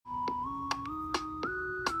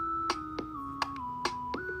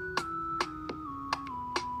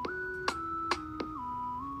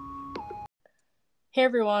Hey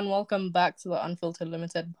everyone, welcome back to the Unfiltered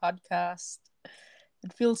Limited podcast.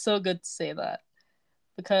 It feels so good to say that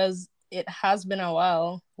because it has been a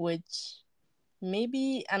while, which may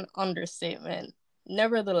be an understatement.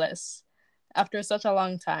 Nevertheless, after such a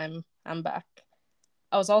long time, I'm back.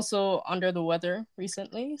 I was also under the weather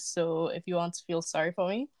recently, so if you want to feel sorry for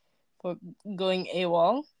me for going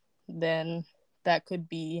AWOL, then that could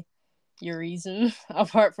be your reason,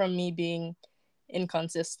 apart from me being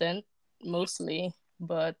inconsistent mostly.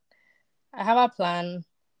 But I have a plan,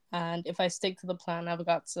 and if I stick to the plan, I've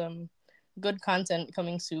got some good content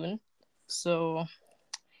coming soon. So,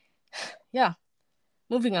 yeah,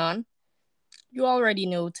 moving on. You already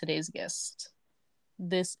know today's guest.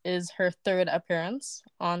 This is her third appearance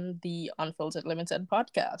on the Unfiltered Limited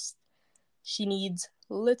podcast. She needs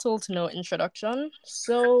little to no introduction,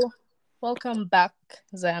 so welcome back,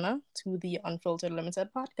 Zyanna, to the Unfiltered Limited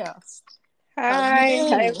podcast. How have you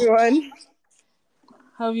Hi been? everyone.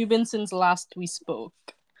 How have you been since last we spoke?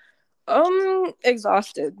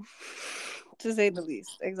 Exhausted, to say the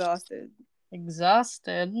least. Exhausted.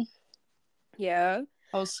 Exhausted. Yeah.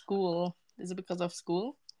 How's school? Is it because of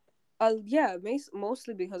school? Yeah.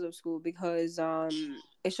 Mostly because of school, because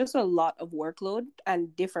it's just a lot of workload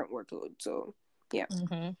and different workload. So yeah.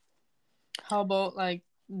 Mm-hmm. How about like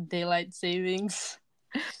daylight savings?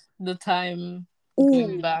 The time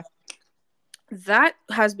going Ooh, back. that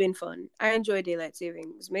has been fun. I enjoy daylight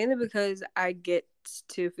savings mainly because I get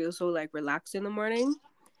to feel so like relaxed in the morning.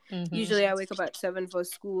 Mm-hmm. Usually I wake up at 7 for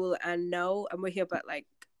school, and now I'm waking up at like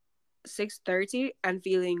 6:30 and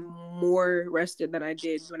feeling more rested than I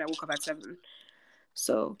did when I woke up at 7.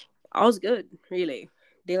 So I was good, really.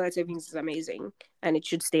 Daylight savings is amazing, and it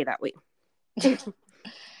should stay that way.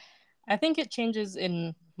 I think it changes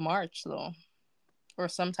in March though, or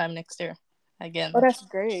sometime next year Oh, again. that's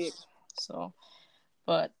great. So,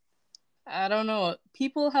 but I don't know.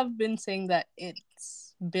 People have been saying that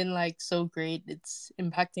it's been like so great. It's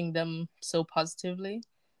impacting them so positively,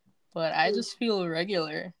 but I just feel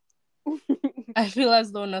regular. I feel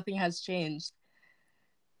as though nothing has changed.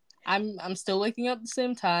 I'm still waking up at the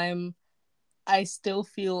same time. I still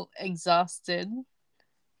feel exhausted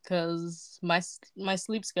because my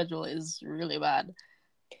sleep schedule is really bad.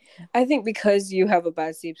 I think because you have a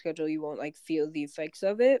bad sleep schedule, you won't like feel the effects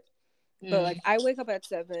of it. But Mm. like I wake up at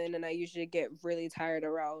 7 and I usually get really tired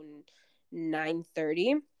around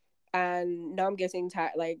 9:30. And now I'm getting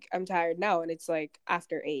tired, like I'm tired now and it's like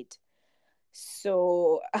after 8.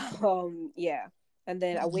 So yeah. And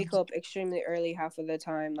then I wake up extremely early half of the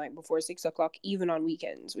time, like before 6 o'clock, even on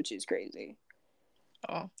weekends, which is crazy.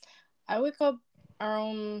 Oh, I wake up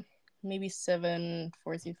around maybe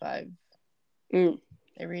 7:45 Mm.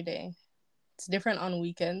 every day. It's different on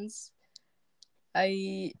weekends.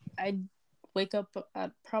 I wake up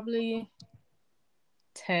at probably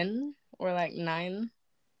 10 or like 9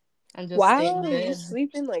 and just stay in Wow, you bed.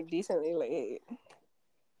 sleeping like decently late.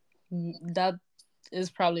 That is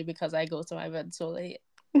probably because I go to my bed so late.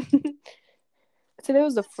 Today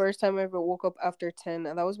was the first time I ever woke up after 10,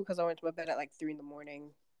 and that was because I went to my bed at like 3 in the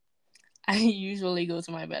morning. I usually go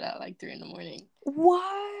to my bed at like 3 in the morning.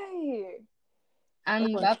 Why? Oh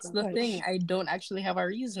And my that's the thing. gosh. I don't actually have a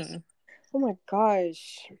reason. Oh my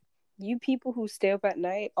gosh. You people who stay up at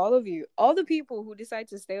night, all of you, all the people who decide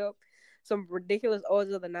to stay up some ridiculous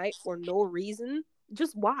hours of the night for no reason,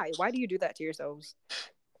 just why? Why do you do that to yourselves?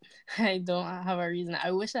 I don't have a reason.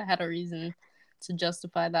 I wish I had a reason to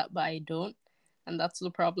justify that, but I don't. And that's the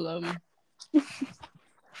problem.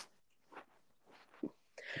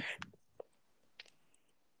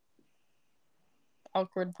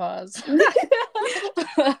 Awkward pause.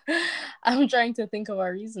 I'm trying to think of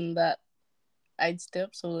a reason that I'd stay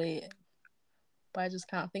up so late, but I just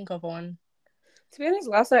can't think of one. To be honest,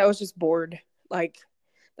 last night I was just bored. Like,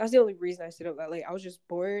 that's the only reason I stayed up that late. I was just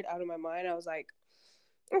bored out of my mind. I was like,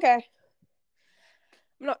 okay,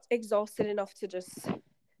 I'm not exhausted enough to just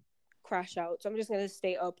crash out. So I'm just gonna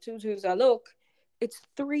stay up too. So look, it's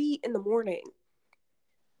 3 in the morning.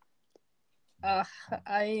 Uh,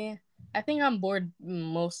 I I think I'm bored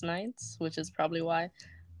most nights, which is probably why.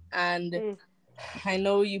 And Mm. I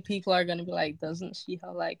know you people are gonna be like, doesn't she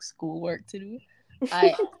have like schoolwork to do?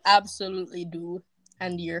 I absolutely do,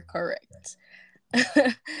 and you're correct.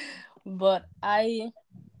 But I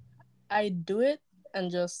do it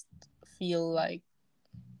and just feel like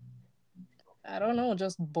I don't know,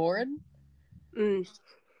 just bored, Mm.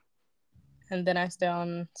 and then I stay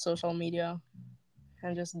on social media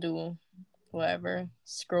and just do whatever,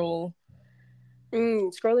 scroll.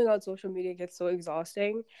 Scrolling on social media gets so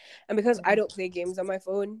exhausting. And because I don't play games on my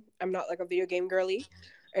phone, I'm not like a video game girly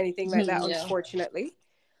or anything like that, Yeah. unfortunately.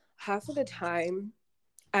 Half of the time,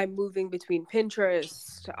 I'm moving between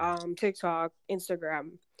Pinterest, TikTok,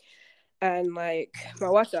 Instagram, and like my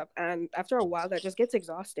WhatsApp. And after a while, that just gets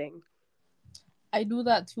exhausting. I do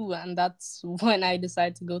that too, and that's when I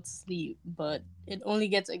decide to go to sleep. But it only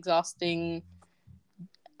gets exhausting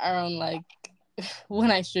around like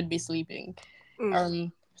when I should be sleeping, Mm.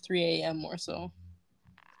 around 3 a.m. or so.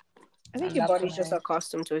 I think And your that's when body's just I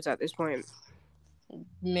accustomed to it at this point.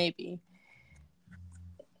 maybe.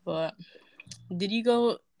 But did you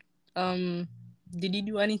go um did you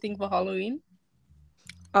do anything for Halloween?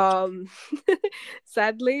 Um,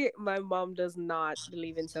 sadly, my mom does not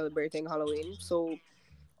believe in celebrating Halloween. So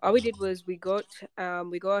all we did was we go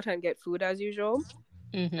out and get food as usual,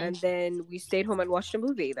 Mm-hmm. and then we stayed home and watched a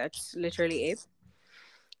movie. That's literally it.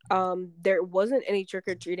 There wasn't any trick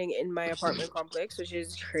or treating in my apartment complex, which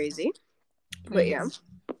is crazy. But yeah,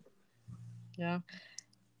 Mm-hmm. Yeah.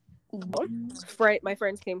 but my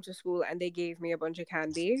friends came to school and they gave me a bunch of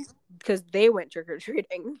candy because they went trick or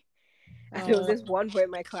treating. And there was Uh, this one boy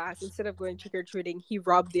in my class. Instead of going trick or treating, he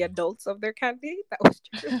robbed the adults of their candy that was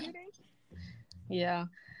trick or treating. yeah.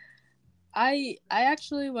 I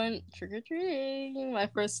actually went trick or treating my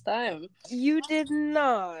first time. You did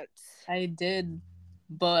not. I did,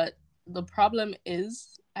 but the problem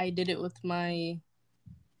is I did it with my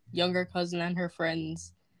younger cousin and her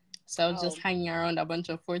friends. So I was just Oh. hanging around a bunch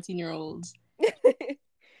of 14-year-olds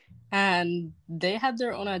and they had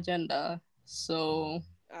their own agenda. So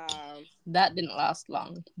um. that didn't last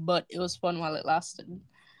long, but it was fun while it lasted.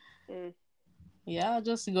 Mm. Yeah,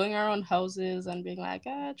 just going around houses and being like,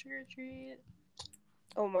 trick or treat.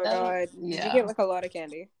 Oh my That, god. Did you get yeah, like a lot of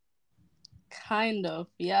candy? kind of.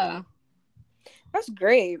 Yeah. That's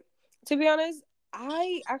great. To be honest,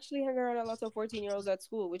 I actually hang around a lot of 14-year-olds at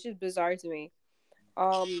school, which is bizarre to me.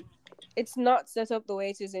 Um, it's not set up the way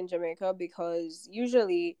it is in Jamaica because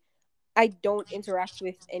usually I don't interact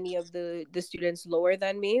with any of the students lower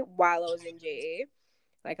than me while I was in JA.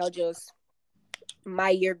 Like I'll just my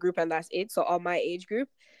year group and that's it. So all my age group.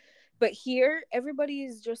 But here everybody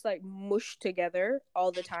is just like mushed together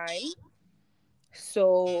all the time.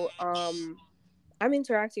 So I'm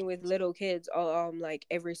interacting with little kids like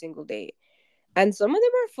every single day. And some of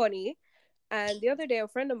them are funny. And the other day a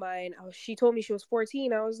friend of mine, she told me she was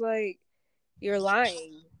 14. I was like, "You're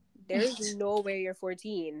lying. There's no way you're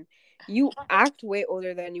 14. You act way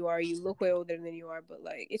older than you are. You look way older than you are, but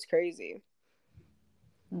like it's crazy."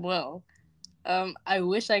 Well, I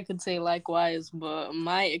wish I could say likewise, but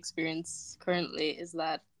my experience currently is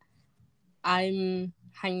that I'm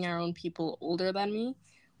hanging around people older than me,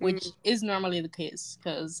 which Mm, is normally the case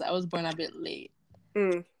because I was born a bit late.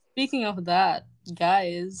 mm. Speaking of that,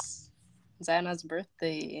 guys, Zyanna's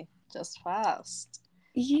birthday just passed.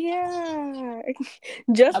 Yeah.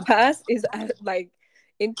 Just Uh, passed is like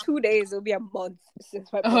in 2 days it'll be a month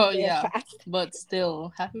since my oh, birthday has yeah, passed. but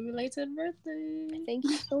still, happy belated birthday. Thank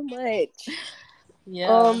you so much.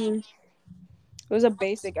 Yeah. Um, it was a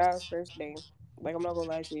basic ass first day. Like I'm not gonna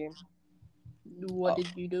lie to you. What Oh. did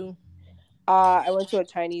you do? I went to a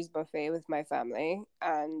Chinese buffet with my family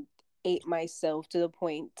and ate myself to the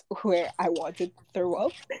point where I wanted to throw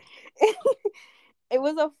up. It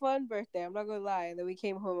was a fun birthday, I'm not gonna lie. And then we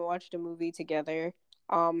came home and watched a movie together.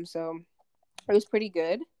 So it was pretty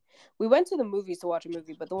good. We went to the movies to watch a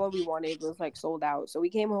movie, but the one we wanted was like sold out. So we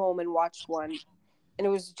came home and watched one and it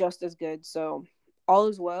was just as good. So all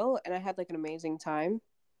is well and I had like an amazing time.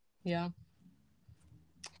 Yeah,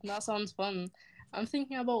 that sounds fun. I'm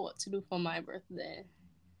thinking about what to do for my birthday.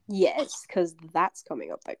 Yes, because that's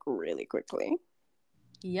coming up like really quickly.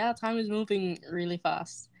 Yeah, time is moving really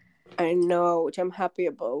fast. I know, which I'm happy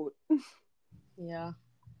about. Yeah.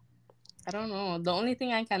 I don't know. The only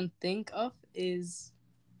thing I can think of is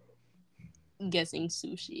getting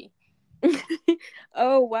sushi.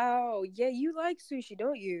 Oh wow. Yeah, you like sushi,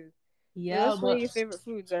 don't you? Like Yeah, that's one of but your favorite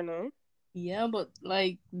foods, I know.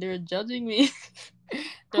 like they're judging me.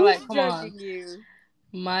 They're Who's like, "Come on." judging you?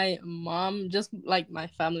 My mom, just like my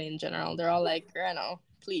family in general, they're all like, "Reno,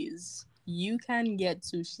 please. You can get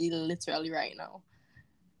sushi literally right now.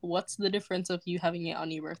 What's the difference of you having it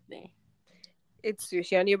on your birthday?" It's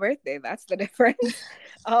sushi on your birthday. That's the difference.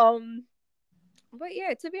 um but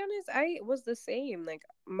yeah, to be honest, I was the same. Like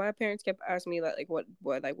my parents kept asking me like what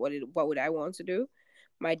would I want to do?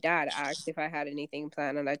 My dad asked if I had anything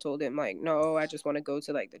planned and I told him like no, I just want to go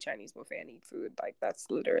to like the Chinese buffet and eat food. Like that's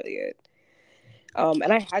literally it. And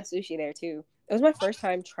I had sushi there too. It was my first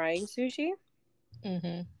time trying sushi.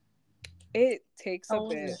 Mm-hmm. It takes a How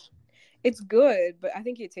was bit. it? It's good, but I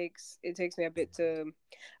think it takes me a bit to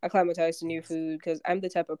acclimatize to new food because I'm the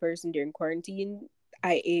type of person during quarantine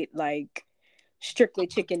I ate like strictly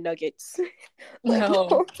chicken nuggets, like the No.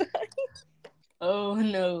 whole time. Oh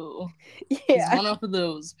no. He's Yeah, one of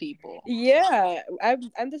those people. yeah.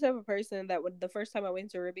 I'm the type of person that when the first time I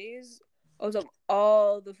went to Ribbies, out of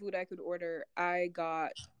all the food I could order, I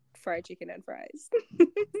got fried chicken and fries.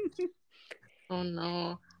 Oh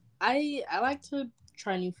no. I like to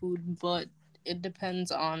try new food, but it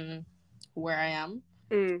depends on where I am.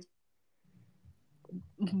 Mm.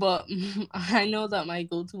 But I know that my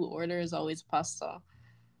go-to order is always pasta.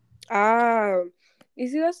 Um, you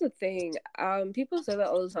see, that's the thing. People say that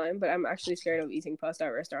all the time, but I'm actually scared of eating pasta at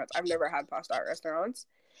restaurants. I've never had pasta at restaurants.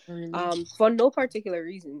 Really? For no particular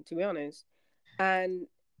reason, to be honest. And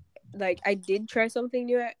like, I did try something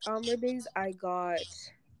new at Ribbies. I got.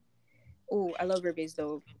 Oh, I love Ribbies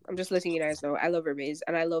though. I'm just letting you guys know I love Ribbies,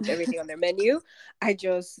 and I loved everything on their menu. I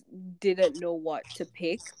just didn't know what to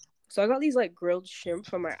pick. So I got these like grilled shrimps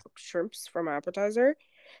for my appetizer,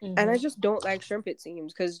 and I Mm-hmm. just don't like shrimp. It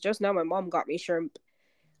seems because just now my mom got me shrimp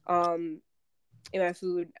um in my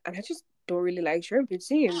food, and I just don't really like shrimp. It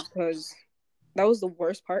seems because that was the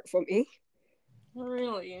worst part for me.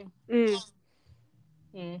 Really? Mm,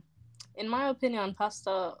 Mm. In my opinion,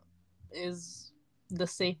 pasta is the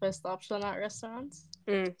safest option at restaurants.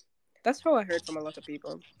 mm. That's how I heard from a lot of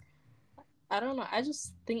people. I don't know. I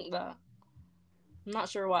just think that. I'm not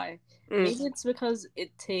sure why. Mm, Maybe it's because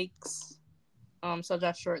it takes such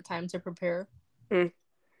a short time to prepare. mm.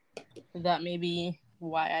 That may be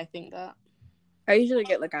why I think that. I usually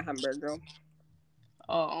get like a hamburger.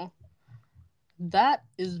 Oh, that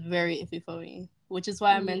is very iffy for me. Which is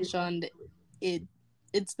why I Mm. mentioned it.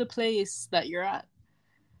 It's the place that you're at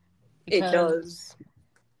It because does.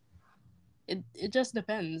 it just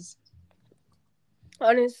depends.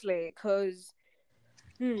 Honestly, because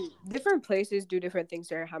different places do different things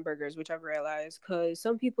to their hamburgers, which I've realized. Because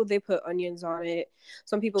some people they put onions on it,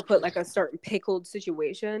 some people put like a certain pickled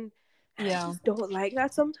situation, and I Yeah, just don't like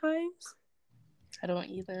that sometimes. I don't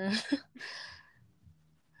either.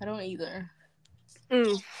 I don't either.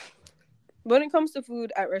 Mm. When it comes to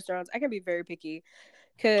food at restaurants, I can be very picky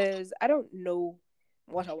because I don't know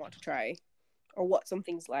what I want to try or what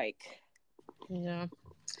something's like. Yeah,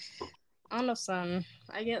 I understand.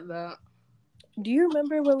 I get that. Do you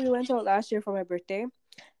remember when we went out last year for my birthday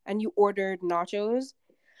and you ordered nachos?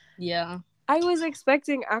 Yeah, I was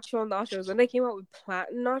expecting actual nachos. When they came out with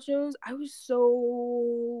platin nachos, I was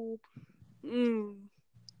so. Mm,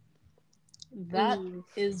 that mm.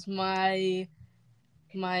 is my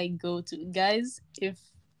go-to. Guys, if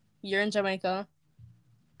you're in Jamaica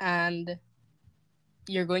and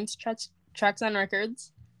you're going to tracks and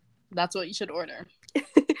records, that's what you should order.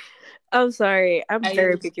 I'm sorry. I'm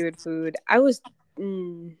very I picky with food. I was.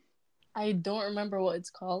 Mm, I don't remember what it's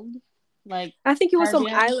called. Like I think it was some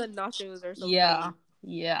Caribbean. island nachos or Yeah, something.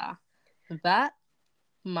 yeah. That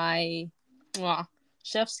my mwah,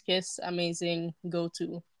 chef's kiss amazing go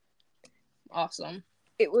to. Awesome.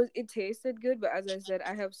 It tasted good, but as I said,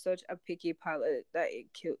 I have such a picky palate that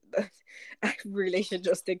it killed. I really should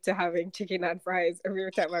just stick to having chicken and fries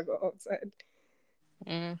every time I go outside.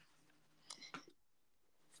 Mm,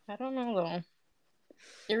 I don't know though.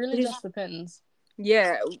 It It really is, just depends.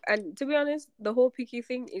 yeah, and to be honest, the whole picky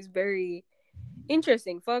thing is very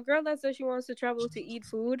interesting for a girl that says she wants to travel to eat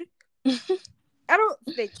food. I don't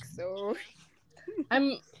think so.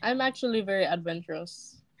 I'm actually very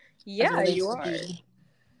adventurous as it Yeah, you relates to are. food.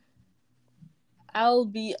 I'll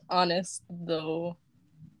be honest though.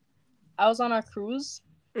 I was on a cruise.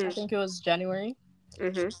 I Mm, think it was January,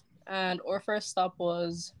 mm-hmm. and our first stop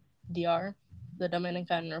was DR, the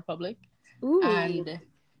Dominican Republic, Ooh. and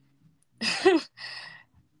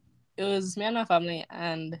it was me and my family,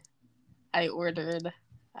 and I ordered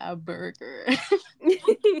a burger.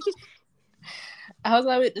 I was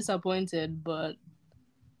a bit disappointed, but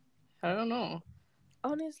I don't know.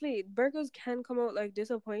 Honestly, burgers can come out like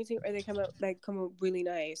disappointing or they come out really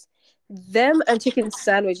nice. Them and chicken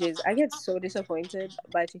sandwiches. I get so disappointed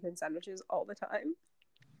by chicken sandwiches all the time.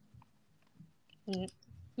 Mm.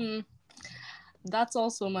 Mm. That's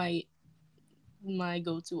also my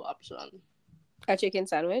go-to option. A chicken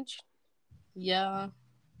sandwich. Yeah,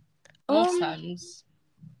 most Um, times.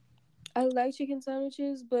 I like chicken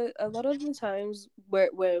sandwiches, but a lot of the times where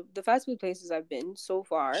the fast food places I've been so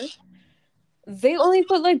far, they only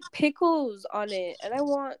put like pickles on it, and I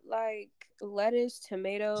want like lettuce,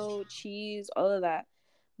 tomato, cheese, all of that.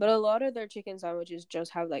 But a lot of their chicken sandwiches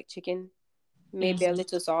just have like chicken, maybe a Hmm.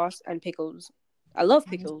 little sauce, and pickles. I love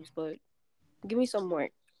pickles, but give me some more.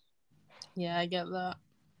 Yeah, I get that.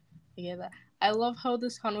 I get that. I love how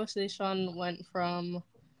this conversation went from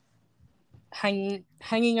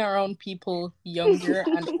hanging around people younger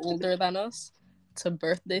and older than us to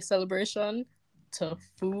birthday celebration to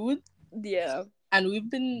food. Yeah. And we've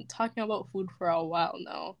been talking about food for a while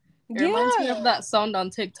now. It reminds me of Yeah. that sound on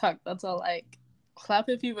TikTok that's all like, clap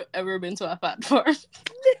if you've ever been to a fat farm.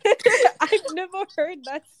 I've never heard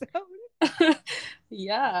that sound.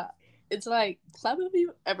 Yeah. It's like, clap if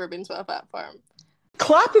you've ever been to a fat farm.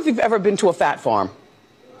 Clap if you've ever been to a fat farm.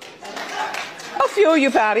 I'll fuel you,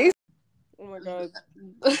 fatties. Oh my god.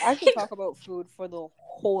 I could talk about food for the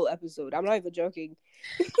whole episode. I'm not even joking.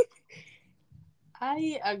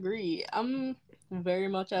 I agree. I'm very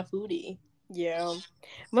much a foodie. Yeah.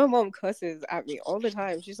 My mom cusses at me all the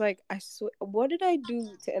time. She's like, I swear, what did I do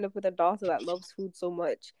to end up with a daughter that loves food so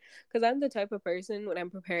much? Because I'm the type of person, when I'm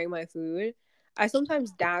preparing my food, I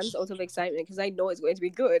sometimes dance out of excitement because I know it's going to be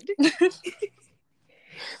good.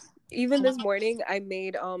 Even this morning, I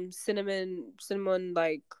made cinnamon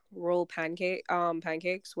like roll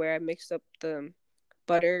pancakes where I mixed up the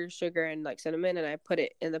butter, sugar, and like cinnamon, and I put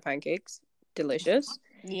it in the pancakes. Delicious.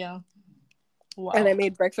 Yeah. And I Wow.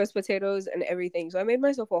 made breakfast potatoes and everything. So I made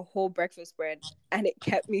myself a whole breakfast spread, and it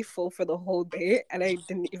kept me full for the whole day, and I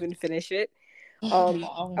didn't even finish it. I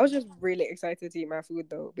Wow. was just really excited to eat my food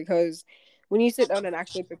though, because when you sit down and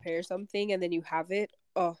actually prepare something and then you have it,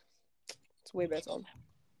 oh, it's way better.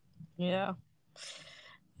 Yeah.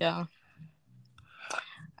 Yeah.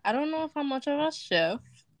 I don't know if I'm much of a chef.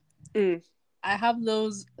 Mm. I have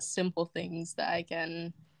those simple things that I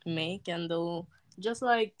can make, and they'll just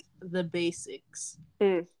like the basics.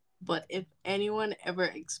 Mm. But if anyone ever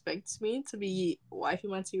expects me to be wifey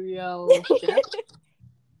material chef,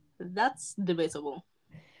 that's debatable.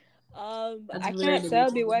 That's I very can't say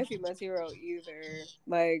I'll be debatable. wifey material either.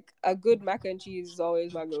 Like a good mac and cheese is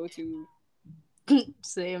always my go-to.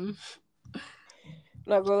 Same.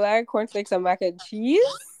 Not gonna lie, cornflakes and mac and cheese.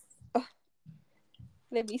 Ugh,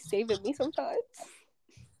 they be saving me sometimes.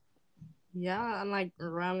 Yeah, and like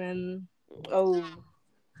ramen. Oh,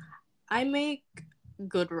 I make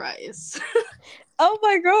good rice. oh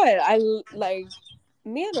my god! Like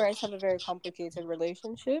me and rice have a very complicated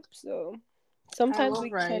relationship. So I sometimes love we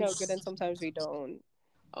turn out good rice. and sometimes we don't.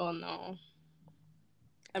 Oh no.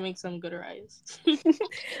 I make some good rice.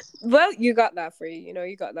 Well, you got that for you. You know,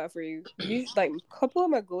 you got that for you. You like a couple of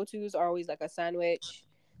my go tos are always like a sandwich.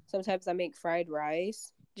 Sometimes I make fried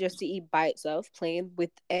rice just to eat by itself, plain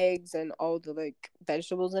with eggs and all the like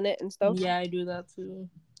vegetables in it and stuff. Yeah, I do that too.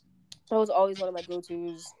 That was always one of my go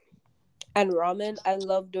tos. And ramen, I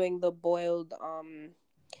love doing the boiled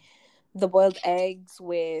eggs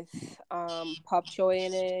with pop choy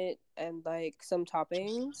in it and like some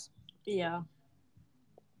toppings. Yeah.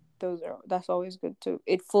 That's always good too.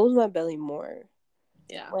 It fills my belly more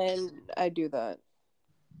Yeah. when I do that.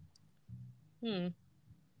 Hmm.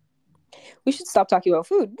 We should stop talking about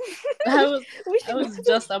food. I was we I should go was to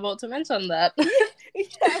just about to mention that.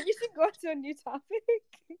 yeah, we should go to a new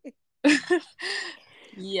topic.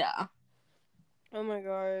 Yeah. Oh my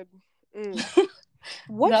god. Mm.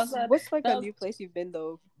 That's What's like a that's new place you've been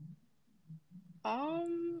though?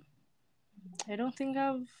 um I don't think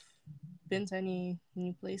I've been to any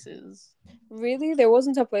new places. Really? There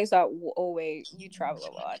wasn't a place that oh wait, you travel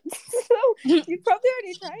a lot. So you probably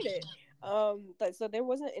already tried it. But so there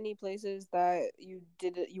wasn't any places that you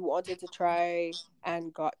wanted to try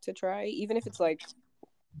and got to try, even if it's like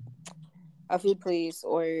a food place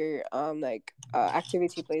or like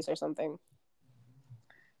activity place or something.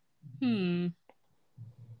 Hmm.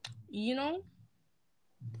 You know,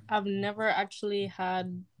 I've never actually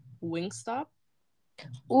had Wingstop,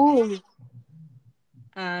 Ooh,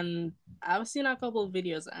 and I've seen a couple of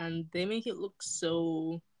videos and they make it look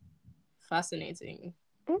so fascinating.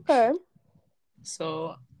 okay.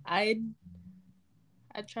 So I'd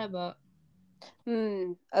try that.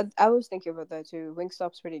 I was thinking about that too.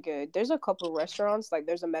 Wingstop's pretty good. There's a couple restaurants, like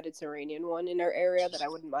there's a Mediterranean one in our area that I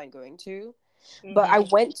wouldn't mind going to. But I Mm-hmm.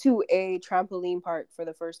 went to a trampoline park for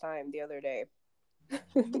the first time the other day.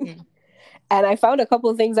 Hmm. And I found a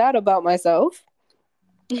couple of things out about myself.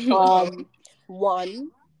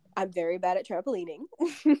 One, I'm very bad at trampolining.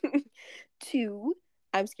 Two,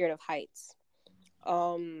 I'm scared of heights.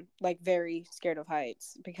 Like very scared of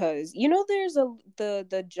heights because you know there's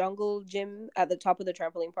the jungle gym at the top of the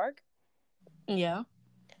trampoline park. Yeah.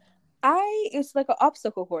 It's like an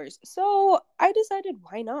obstacle course. So I decided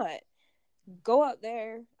why not go out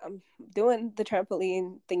there. I'm doing the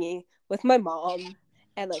trampoline thingy with my mom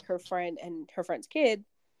and like her friend and her friend's kid.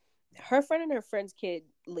 Her friend and her friend's kid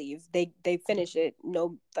leave. They finish it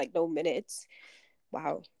no minutes.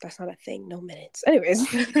 Wow, that's not a thing. No minutes.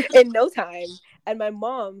 Anyways, in no time. And my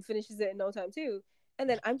mom finishes it in no time too. And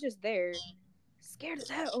then I'm just there, scared as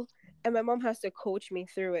hell. And my mom has to coach me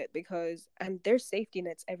through it because, and there's safety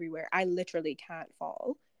nets everywhere. I literally can't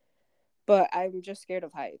fall, but I'm just scared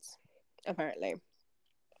of heights, apparently.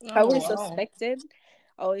 I Oh always wow. suspected,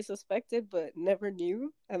 always suspected, but never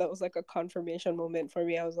knew. And that was like a confirmation moment for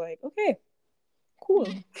me. I was like, okay,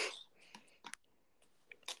 cool.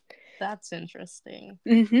 That's interesting.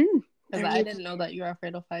 Mm-hmm. I Because I really, didn't know that you're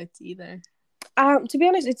afraid of heights either. to be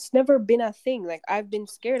honest, it's never been a thing. Like, I've been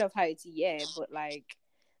scared of heights, yeah, but like,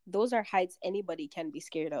 those are heights anybody can be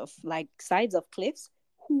scared of. Like, sides of cliffs,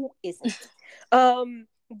 who isn't?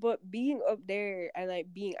 But being up there and like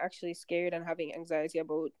being actually scared and having anxiety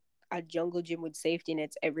about a jungle gym with safety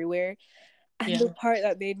nets everywhere. And Yeah. the part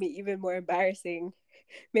that made me even more embarrassing,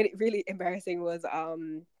 made it really embarrassing, was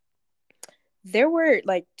there were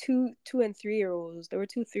like two and 3 year olds. There were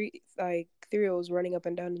 3 year olds running up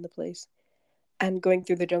and down in the place and going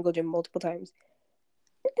through the jungle gym multiple times.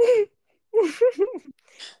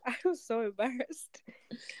 I was so embarrassed,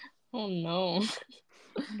 Oh no.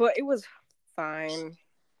 but it was fine.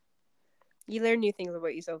 You learn new things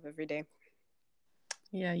about yourself every day.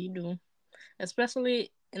 Yeah, you do.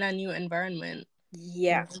 Especially in a new environment. You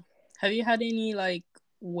Yeah. know? Have you had any like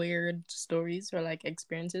weird stories or like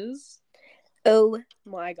experiences? Oh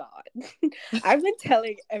my god. I've been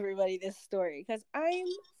telling everybody this story because I'm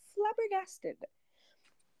flabbergasted.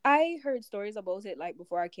 I heard stories about it like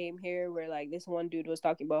before I came here, where like this one dude was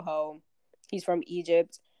talking about how he's from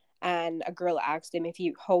Egypt, and a girl asked him if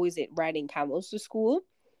he how is it riding camels to school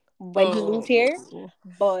when he moved here. Oh.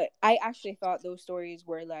 But I actually thought those stories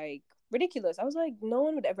were like ridiculous. I was like, no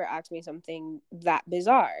one would ever ask me something that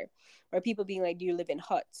bizarre. Or people being like, do you live in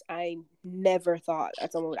huts? I never thought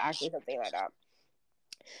that someone would ask me something like that.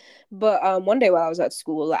 But one day while I was at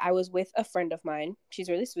school, I was with a friend of mine. She's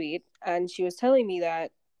really sweet, and she was telling me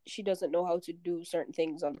that she doesn't know how to do certain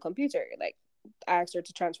things on the computer. Like, I asked her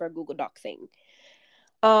to transfer a Google Doc thing.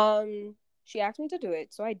 She asked me to do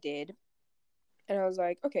it, so I did, and I was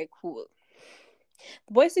like, okay, cool.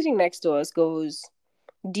 The boy sitting next to us goes,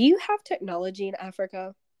 "Do you have technology in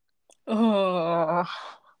Africa?" Oh.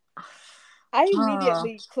 I Ah.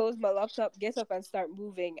 immediately close my laptop, get up, and start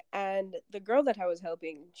moving. And the girl that I was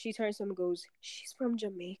helping, she turns to him and goes, "She's from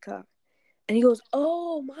Jamaica." And he goes,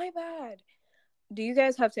 "Oh, my bad. Do you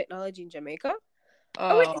guys have technology in Jamaica?"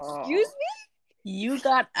 I went, "Excuse Oh. me?" You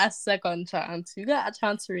got a second chance. You got a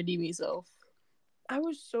chance to redeem yourself. I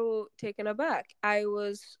was so taken aback. I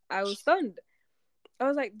was stunned. I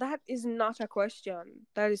was like, "That is not a question.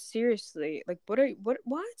 That is seriously like,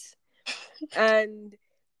 what?" And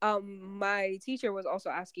my teacher was also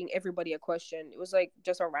asking everybody a question. It was like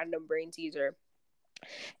just a random brain teaser.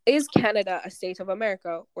 Is Canada a state of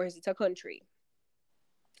America or is it a country?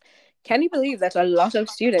 Can you believe that a lot of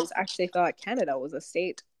students actually thought Canada was a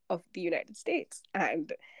state of the United States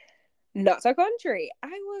and not a country?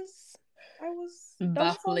 I was dumbfounded.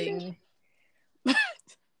 Baffling.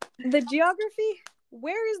 The geography?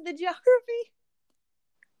 Where is the geography?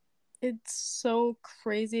 It's so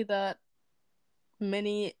crazy that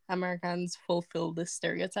many Americans fulfill this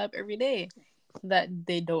stereotype every day that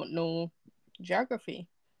they don't know geography.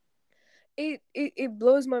 It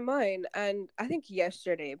blows my mind. And I think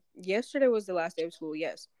yesterday was the last day of school.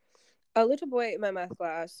 Yes, a little boy in my math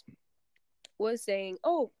class was saying,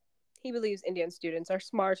 "Oh, he believes Indian students are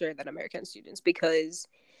smarter than American students because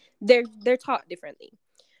they're taught differently."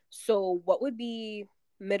 So, what would be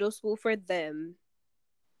middle school for them?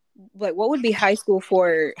 Like, what would be high school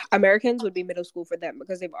for Americans would be middle school for them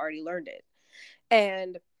because they've already learned it.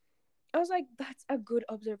 And I was like, that's a good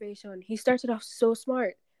observation. He started off so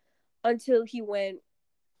smart until he went,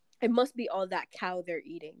 it must be all that cow they're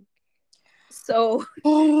eating. So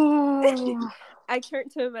Oh. I turn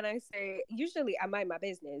to him and I say, usually I mind my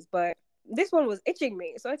business, but this one was itching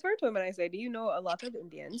me. So I turned to him and I say, do you know a lot of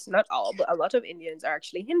Indians, not all, but a lot of Indians are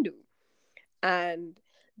actually Hindu and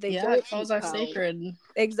they Yeah, don't cows eat are cow. sacred.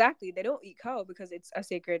 Exactly. They don't eat cow because it's a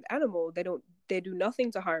sacred animal. They do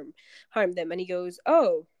nothing to harm them. And he goes,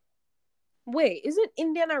 "Oh, wait, isn't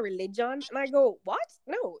Indian a religion?" And I go, "What?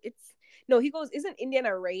 No, it's no." He goes, "Isn't Indian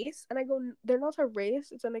a race?" And I go, "They're not a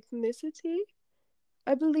race, it's an ethnicity,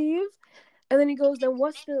 I believe." And then he goes, "Then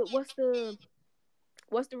what's the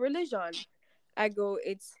religion?" I go,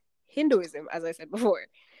 "It's Hinduism, as I said before."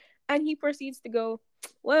 And he proceeds to go,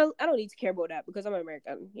 "Well, I don't need to care about that because I'm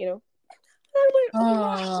American." And I went, "Oh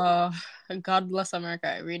wow. Oh, God bless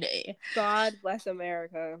America every day. God bless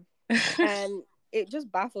America." And it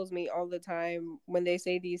just baffles me all the time when they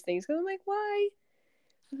say these things because I'm like,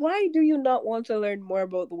 why do you not want to learn more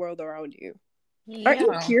about the world around you? Aren't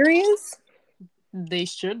you Yeah, curious? they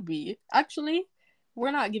should be. Actually,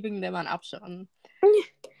 we're not giving them an option.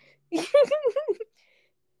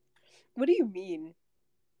 What do you mean?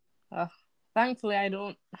 Thankfully, I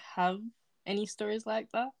don't have any stories like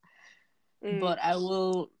that. Mm. But I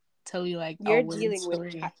will tell you like a You're weird dealing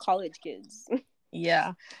with story. college kids.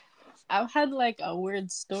 Yeah. I've had like a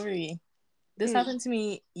weird story. This Mm. happened to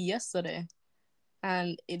me yesterday,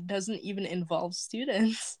 and it doesn't even involve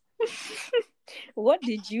students. What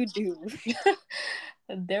did you do?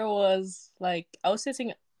 There was like, I was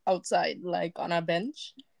sitting outside, like on a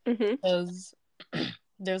bench, Mm-hmm. because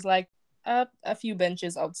there's like a few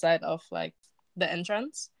benches outside of like the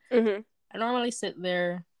entrance. Mm-hmm. I normally sit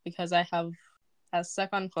there because I have a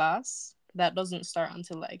second class that doesn't start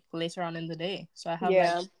until like later on in the day. So I have like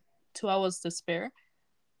Yeah. 2 hours to spare.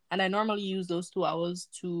 And I normally use those 2 hours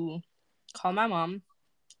to call my mom,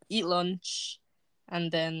 eat lunch,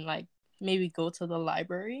 and then like maybe go to the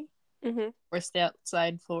library Mm-hmm. or stay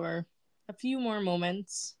outside for a few more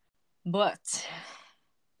moments. But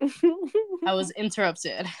I was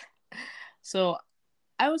interrupted. So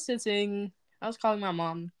I was sitting, I was calling my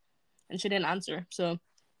mom, and she didn't answer. So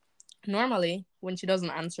normally, when she doesn't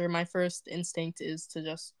answer, my first instinct is to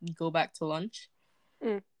just go back to lunch.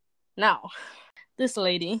 Mm. Now, this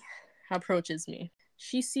lady approaches me.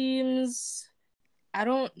 She seems, I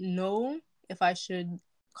don't know if I should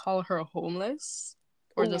call her homeless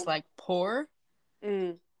or just Ooh. like poor.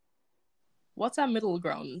 Mm. What's a middle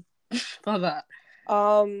ground for that?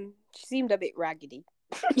 She seemed a bit raggedy.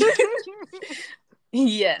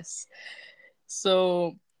 Yes.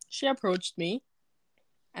 So she approached me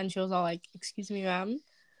and she was all like, "Excuse me, ma'am,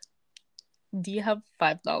 do you have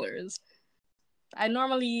 $5?" I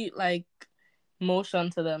normally like motion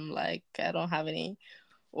to them like I don't have any,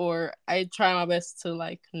 or I try my best to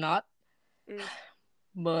like not, Mm.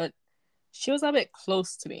 but she was a bit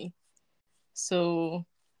close to me. So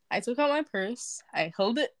I took out my purse. I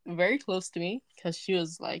held it very close to me because she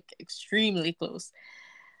was like extremely close.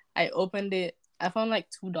 I opened it. I found like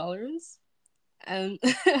 $2, and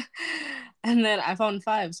and then I found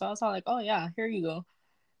five. So I was all like, "Oh yeah, here you go."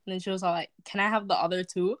 And then she was all like, "Can I have the other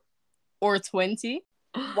two or 20?"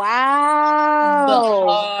 The Wow.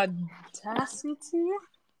 audacity.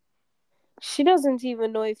 She doesn't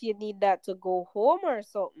even know if you need that to go home or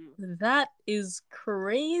something. That is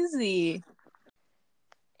crazy.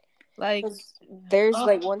 Like, 'Cause there's oh,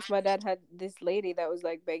 like once my dad had this lady that was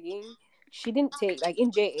like begging. She didn't take like in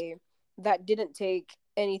JA that didn't take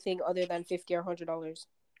anything other than $50 or $100.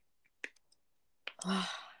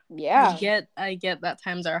 Yeah, I get that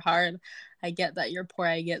times are hard. I get that you're poor.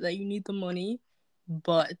 I get that you need the money,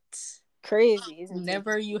 but crazy, isn't it?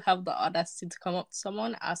 never you have the audacity to come up to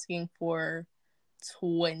someone asking for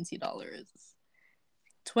 $20.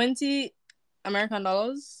 20 American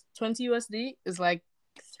dollars, 20 USD is like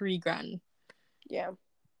 3 grand. Yeah.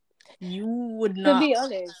 You would To not be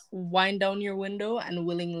honest, wind down your window and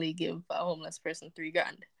willingly give a homeless person 3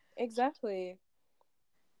 grand. exactly.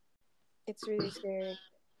 It's really scary.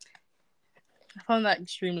 I found that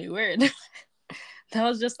extremely weird. That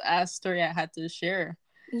was just a story I had to share.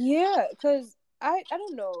 Yeah, because I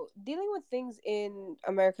don't know. Dealing with things in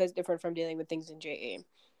America is different from dealing with things in JA.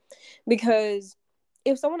 Because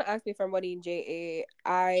if someone asks me for money in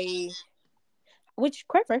JA, which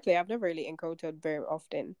quite frankly I've never really encountered very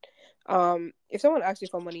often. If someone asks me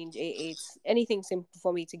for money in JA, it's anything simple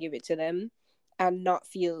for me to give it to them and not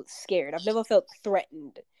feel scared. I've never felt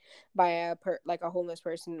threatened by like a homeless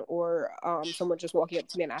person or someone just walking up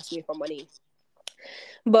to me and asking me for money.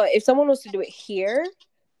 But if someone was to do it here,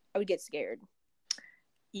 I would get scared.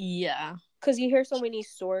 Yeah. Because you hear so many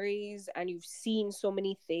stories and you've seen so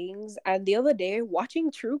many things. And the other day,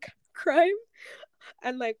 watching true crime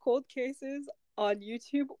and like cold cases on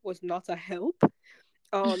YouTube was not a help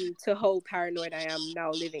to how paranoid I am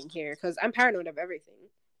now living here, because I'm paranoid of everything.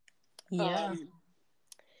 Yeah.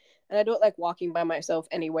 And I don't like walking by myself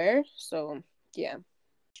anywhere. So yeah.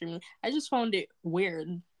 I just found it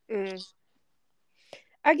weird. Mm.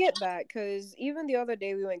 I get that, because even the other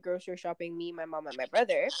day we went grocery shopping, me, my mom, and my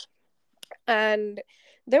brother. And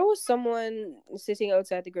there was someone sitting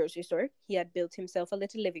outside the grocery store. He had built himself a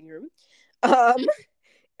little living room. Um,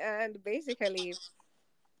 and basically,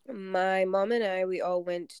 my mom and I, we all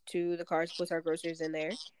went to the car to put our groceries in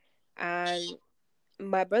there. And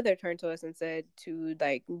my brother turned to us and said to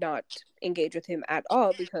like not engage with him at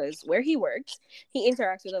all, because where he works, he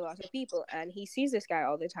interacts with a lot of people and he sees this guy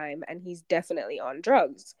all the time, and he's definitely on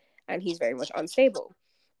drugs and he's very much unstable.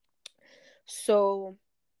 So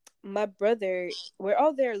my brother, we're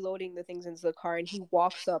all there loading the things into the car, and he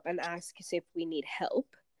walks up and asks if we need help.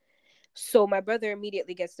 So my brother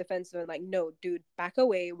immediately gets defensive and like, no, dude, back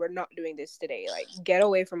away. We're not doing this today. Like, get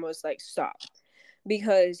away from us. Like, stop.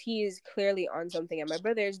 because he is clearly on something, and my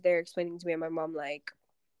brother's there explaining to me and my mom, like,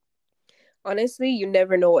 honestly, you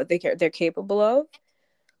never know what they're capable of,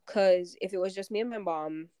 because if it was just me and my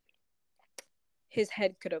mom, his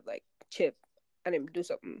head could have like chipped and him do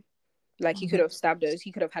something. Like, he could have stabbed us,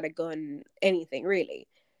 he could have had a gun, anything really.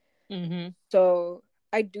 So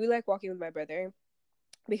I do like walking with my brother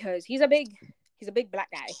because he's a big black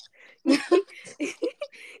guy.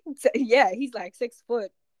 So, yeah, he's like 6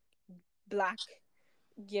 foot, black,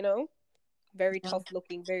 you know, very tough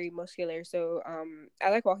looking, very muscular. So I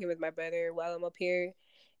like walking with my brother while I'm up here,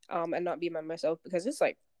 and not being by myself, because it's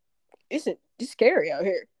like, it's scary out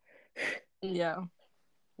here.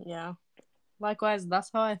 Yeah. Likewise,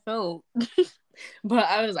 that's how I felt. But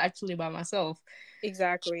I was actually by myself.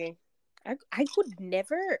 Exactly. I could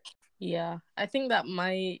never. Yeah. I think that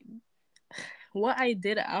what I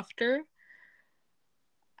did after,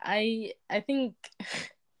 I think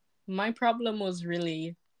my problem was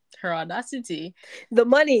really her audacity. The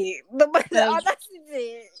money, the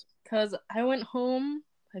audacity. Because I went home,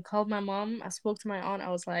 I called my mom, I spoke to my aunt,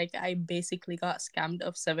 I was like, I basically got scammed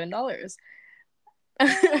of $7.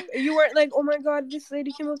 You weren't like, oh my god, this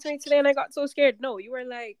lady came up to me today and I got so scared. No, you were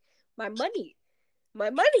like, my money.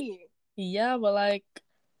 Yeah, but like,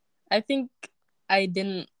 I think I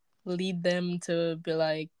didn't lead them to be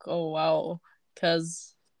like, oh wow,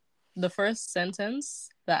 because the first sentence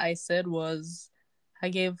that I said was, I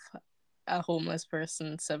gave a homeless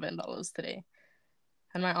person $7 today.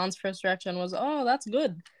 And my aunt's first reaction was, oh, that's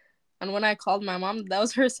good. And when I called my mom, that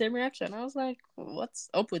was her same reaction. I was like, what's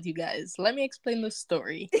up with you guys? Let me explain the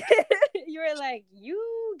story. You were like,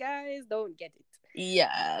 you guys don't get it.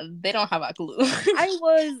 Yeah, they don't have a clue.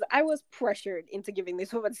 I was pressured into giving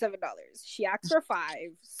this woman $7. She asked for 5,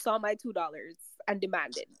 saw my $2, and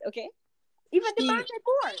demanded. Okay, even demanded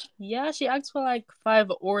more. Yeah, she asked for like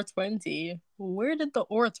 5 or 20. Where did the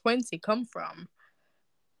or 20 come from?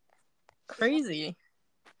 Crazy.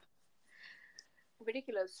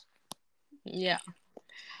 Ridiculous. Yeah,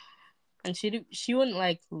 and she wouldn't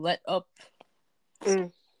like let up.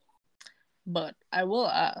 But I will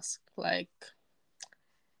ask, like,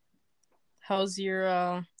 how's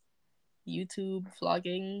your YouTube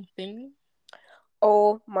vlogging thing?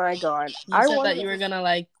 Oh my god. You said that you were gonna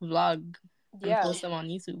like vlog and post them on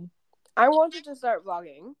YouTube. I wanted to start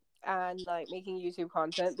vlogging and like making YouTube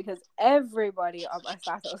content because everybody on my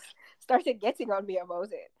status started getting on me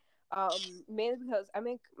about it. Mainly because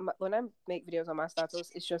when I make videos on my status,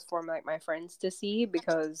 it's just for like my friends to see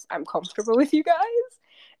because I'm comfortable with you guys,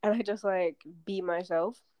 and I just like be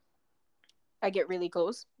myself. I get really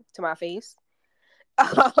close to my face,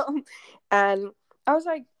 and I was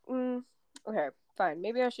like, okay, fine,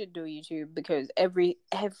 maybe I should do YouTube, because every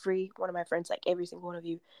one of my friends, like every single one of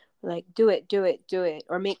you, like, do it,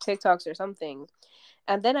 or make TikToks or something.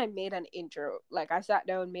 And then I made an intro. Like, I sat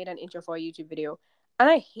down, made an intro for a YouTube video, and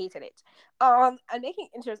I hated it. And making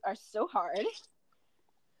intros are so hard.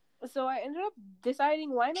 So I ended up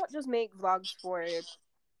deciding, why not just make vlogs for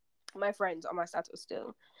my friends on my status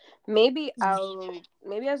still. Maybe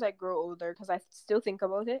as I grow older, because I still think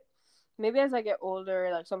about it, maybe as I get older,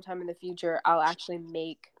 like sometime in the future, I'll actually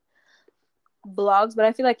make blogs. But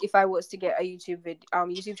I feel like if I was to get a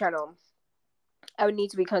YouTube channel, I would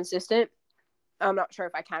need to be consistent. I'm not sure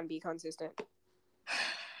if I can be consistent.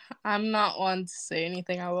 I'm not one to say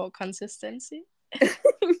anything about consistency.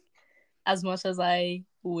 As much as I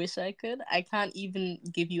wish I could, I can't even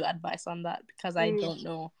give you advice on that because I don't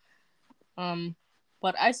know.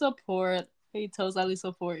 But I totally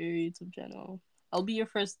support your YouTube channel. I'll be your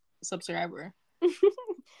first subscriber.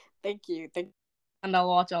 Thank you. And I'll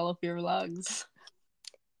watch all of your vlogs.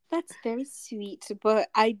 That's very sweet, but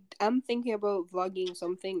I am thinking about vlogging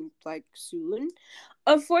something like soon.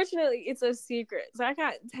 Unfortunately, it's a secret, so I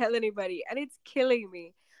can't tell anybody, and it's killing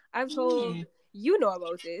me. I'm told you know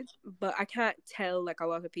about it, but I can't tell like a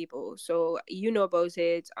lot of people. So you know about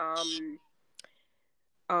it.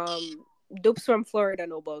 Dupes from Florida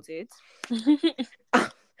know about it.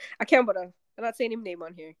 I can't bother. I'm not saying him name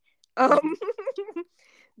on here.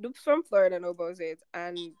 Dupes from Florida know about it,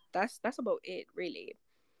 and that's about it, really.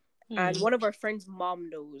 And one of our friends' mom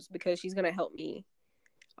knows, because she's gonna help me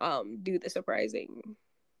do the surprising.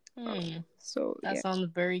 So that sounds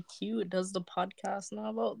very cute. Does the podcast know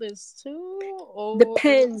about this too? Or...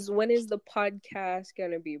 Depends. When is the podcast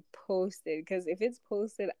gonna be posted? Because if it's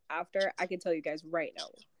posted after, I can tell you guys right now.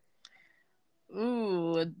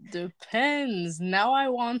 Ooh, it depends. Now I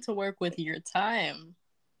want to work with your time.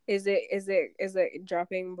 Is it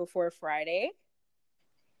dropping before Friday?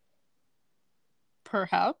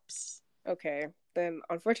 Perhaps. Okay, then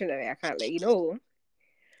unfortunately I can't let you know.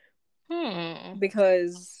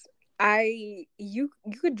 because you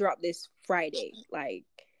could drop this Friday, like,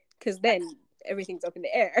 because then everything's up in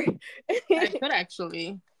the air. I could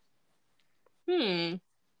actually.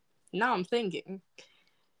 Now I'm thinking.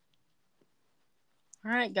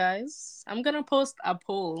 All right, guys. I'm gonna post a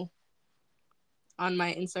poll on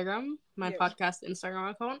my Instagram, my Yeah. podcast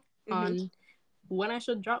Instagram account, on when I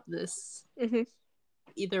should drop this.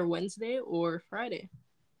 Either Wednesday or Friday.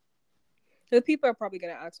 The people are probably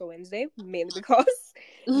gonna ask for Wednesday, mainly because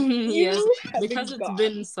Yes, you have because been it's gone.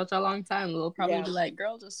 been such a long time. They'll probably Yeah. be like,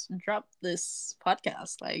 "Girl, just drop this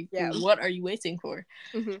podcast. Like, Yeah. what are you waiting for?"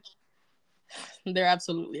 They're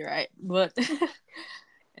absolutely right. But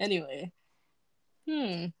anyway,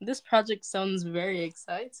 this project sounds very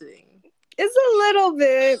exciting. It's a little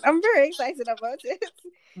bit. I'm very excited about it.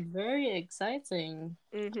 Very exciting.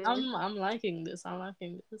 I'm liking this. I'm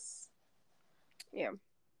liking this. Yeah.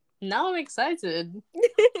 Now I'm excited.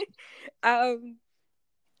 I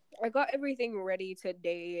got everything ready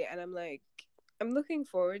today, and I'm like, I'm looking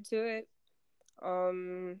forward to it.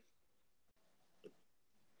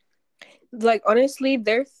 Like, honestly,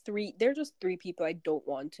 they're just three people I don't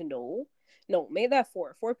want to know. No, maybe that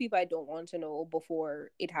four people I don't want to know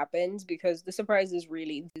before it happens, because the surprise is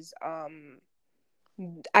really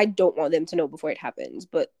I don't want them to know before it happens.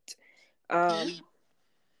 But so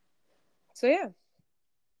yeah.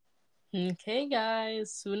 Okay,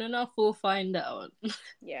 guys. Soon enough, we'll find out.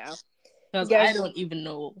 Yeah. Because You I guys, don't even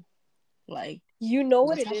know, like, you know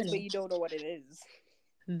what what's it is, but happening. you don't know what it is.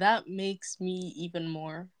 That makes me even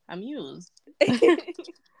more amused.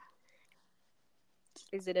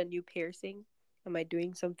 Is it a new piercing? Am I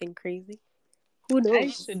doing something crazy? Who I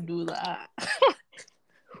knows? should do that.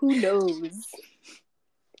 Who knows?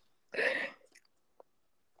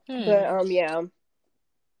 But yeah.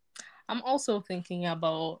 I'm also thinking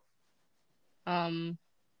about not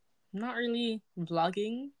really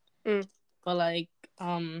vlogging, but like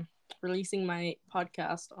releasing my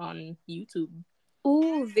podcast on YouTube.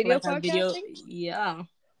 Ooh, video Like a video, podcasting? yeah.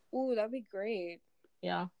 Ooh, that'd be great.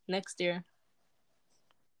 Yeah, next year.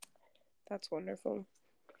 That's wonderful.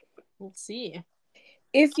 We'll see.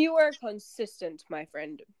 If you are consistent, my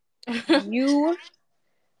friend, you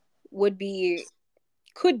could be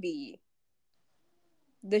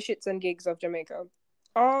the shits and gigs of Jamaica.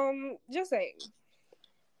 Just saying.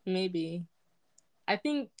 Maybe. I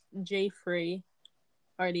think Jay Frey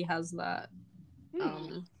already has that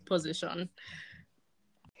position.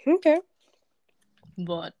 Okay.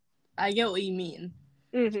 But I get what you mean.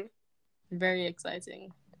 Very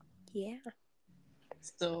exciting. Yeah.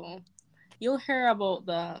 So you'll hear about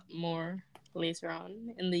that more later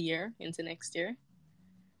on in the year, into next year.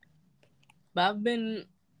 But I've been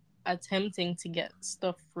attempting to get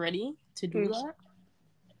stuff ready to do that.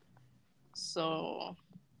 So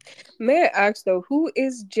may I ask though, who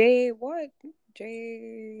is Jay? What?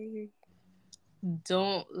 Jay?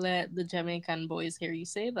 don't let the Jamaican boys hear you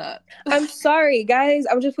say that. I'm sorry, guys.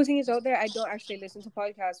 I'm just putting it out there. I don't actually listen to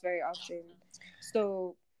podcasts very often,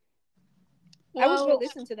 so I will go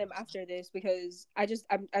listen to them after this, because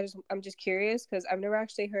I'm just curious, because I've never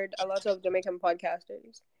actually heard a lot of Jamaican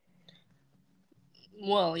podcasters.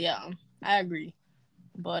 Well, yeah, I agree.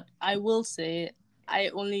 But I will say I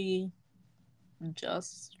only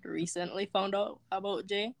just recently found out about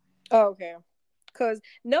Jay. Oh, okay. Because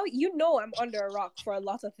no, you know I'm under a rock for a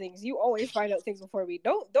lot of things. You always find out things before me.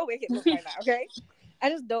 Don't make it look like that, okay? I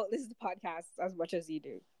just don't listen to podcasts as much as you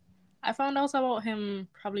do. I found out about him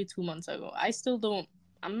probably 2 months ago.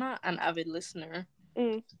 I'm not an avid listener.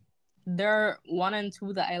 There are 1 and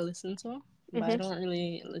 2 that I listen to, but I don't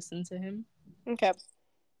really listen to him. Okay.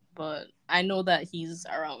 But I know that he's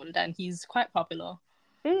around and he's quite popular.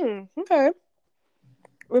 Okay.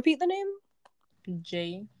 Repeat the name?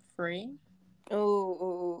 Jay Frey.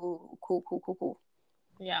 Oh, cool.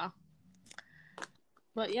 Yeah.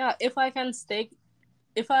 But yeah, if I can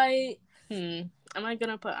am I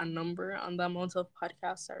gonna put a number on the amount of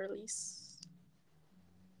podcasts I release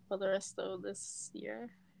for the rest of this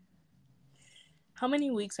year? How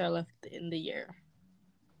many weeks are left in the year?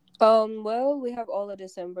 Well, we have all of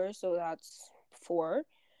December, so that's 4.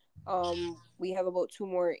 We have about 2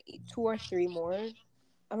 or 3 more.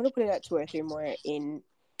 I'm gonna put it at 2 or 3 more in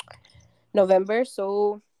November.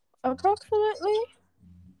 So approximately.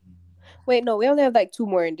 Wait, no, we only have like 2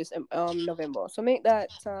 more in December, November. So make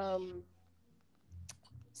that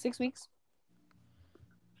 6 weeks.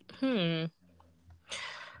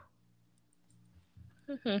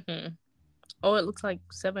 Oh, it looks like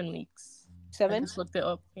 7 weeks. 7? I just looked it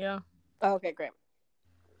up. Yeah. Oh, okay, great.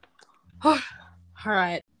 All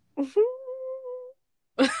right.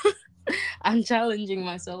 I'm challenging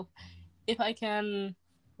myself. if I can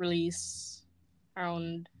release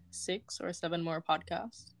around 6 or 7 more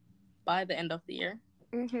podcasts by the end of the year,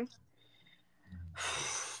 Mm-hmm.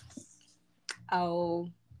 I'll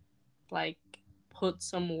like put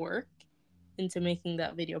some work into making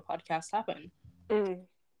that video podcast happen Mm.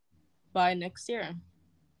 by next year,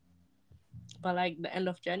 by like the end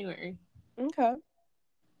of January. Okay.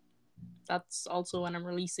 That's also when I'm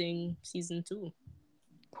releasing season 2.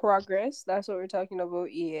 Progress. That's what we're talking about,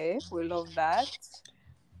 EA. We love that.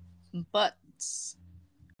 But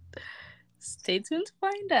stay tuned to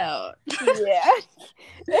find out. Yeah.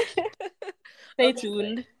 Stay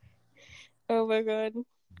tuned. Oh my god.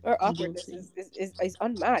 Our You'll awkwardness see. is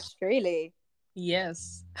unmatched, really.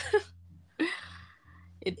 Yes,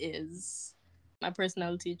 it is. My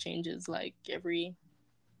personality changes like every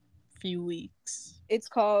few weeks. It's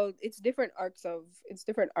different arcs of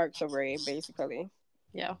Ray, basically.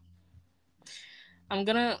 Yeah. I'm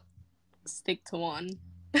gonna stick to one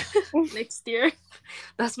next year.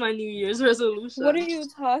 That's my New Year's resolution. What are you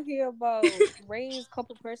talking about? Ray's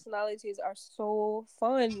couple personalities are so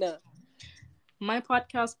fun. My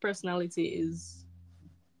podcast personality is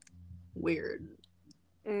weird.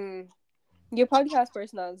 Your podcast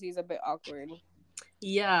personality is a bit awkward.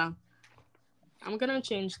 Yeah. I'm gonna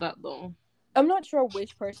change that though. I'm not sure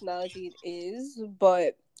which personality it is,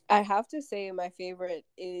 but I have to say my favorite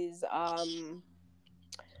is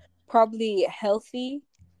probably healthy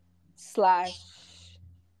slash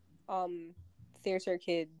theater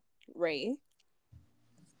kid Ray.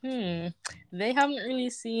 They haven't really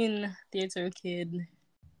seen Theater Kid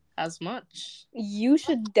as much. You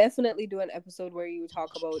should definitely do an episode where you talk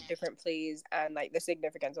about different plays and like the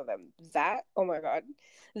significance of them. That, oh my god,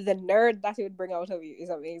 the nerd that it would bring out of you is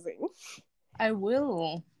amazing. I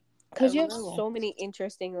will. Because you have so many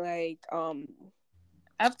interesting like I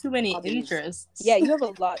have too many hobbies. interests. Yeah, you have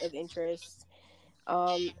a lot of interests.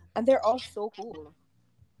 And they're all so cool.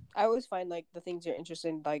 I always find like the things you're interested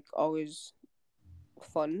in like always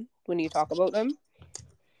fun when you talk about them.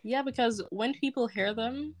 Yeah, because when people hear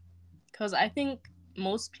them, because I think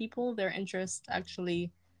most people, their interests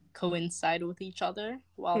actually coincide with each other,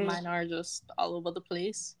 while mine are just all over the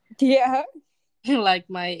place. Yeah. Like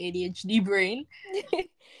my ADHD brain.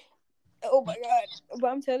 Oh my god. But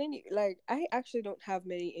I'm telling you, like, I actually don't have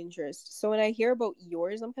many interests. So when I hear about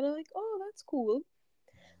yours, I'm kind of like, oh, that's cool.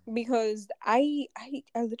 Because I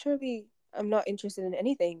literally, I'm not interested in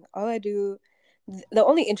anything. All I do, the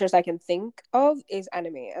only interest I can think of is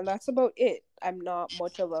anime. And that's about it. I'm not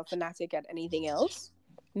much of a fanatic at anything else.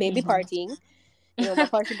 Maybe partying. You know, my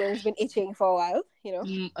party brain's been itching for a while, you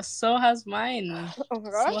know. So has mine. Oh my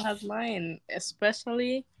So gosh. has mine.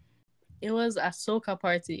 Especially, it was a soca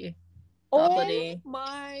party the other Oh day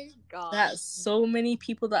my god. that so many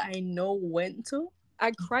people that I know went to.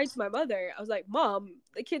 I cried to my mother. I was like, Mom,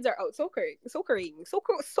 the kids are out soca. This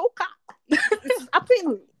is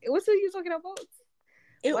happening. What's are you talking about?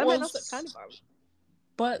 It Why am I not at was, Carnival?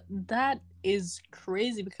 but that is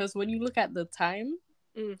crazy because when you look at the time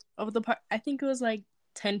of the part, I think it was like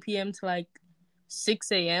 10 p.m. to like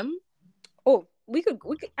 6 a.m. Oh, I could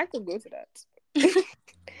go to that.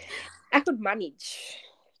 I could manage.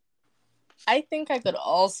 I think I could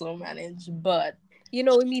also manage, but You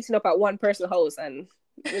know, we're meeting up at one person's house and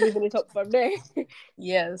we're leaving it up from there.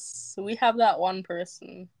 yes, we have that one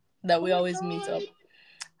person that we always meet up.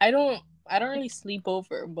 I don't really sleep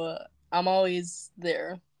over, but I'm always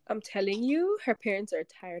there. I'm telling you, her parents are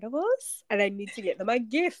tired of us, and I need to get them a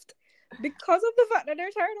gift because of the fact that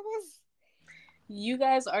they're tired of us. You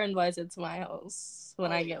guys are invited to my house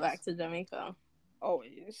when I get back to Jamaica.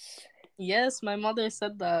 Always. Yes, my mother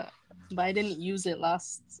said that, but I didn't use it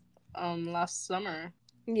last summer.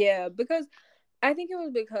 Yeah, because I think it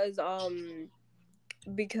was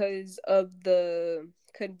because of the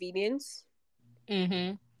convenience.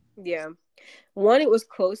 Yeah. One, it was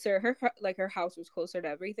closer. Her house was closer to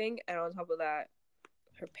everything, and on top of that,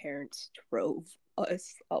 her parents drove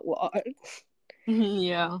us a lot.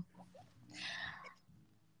 Yeah.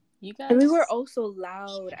 You guys. And we were also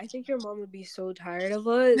loud. I think your mom would be so tired of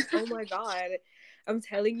us. Oh my god. I'm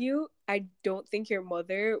telling you, I don't think your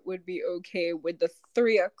mother would be okay with the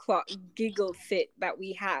 3 o'clock giggle fit that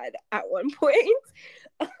we had at one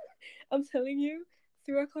point. I'm telling you,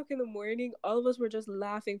 3 o'clock in the morning, all of us were just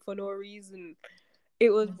laughing for no reason.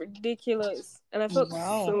 It was ridiculous. And I felt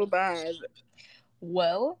so bad.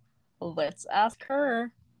 Well, let's ask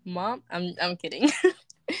her. Mom, I'm kidding.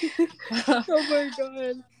 Oh my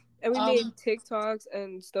god. And we made TikToks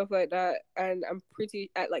and stuff like that. And I'm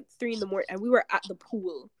pretty at like 3 in the morning. And we were at the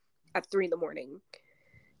pool at 3 in the morning.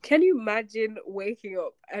 Can you imagine waking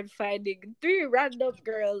up and finding 3 random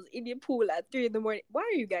girls in your pool at 3 in the morning? Why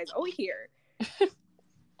are you guys all here?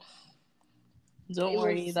 Don't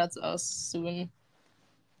worry, that's us soon.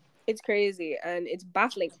 It's crazy and it's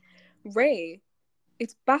baffling. Ray,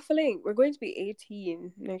 it's baffling. We're going to be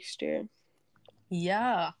 18 next year.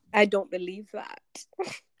 Yeah. I don't believe that.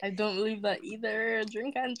 I don't believe that either.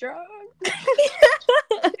 Drink and drug.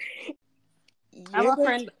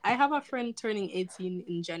 I have a friend turning 18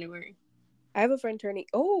 in January. I have a friend turning.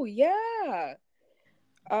 Oh yeah.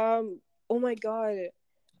 Oh my god.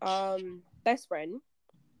 Best friend.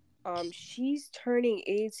 She's turning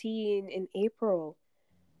 18 in April.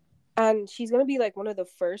 And she's gonna be like one of the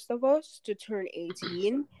first of us to turn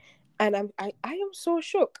 18. And I am so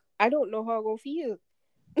shook. I don't know how I'm gonna feel.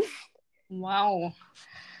 Wow.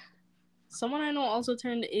 Someone I know also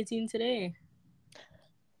turned 18 today.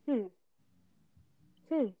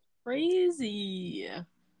 Crazy.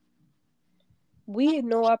 We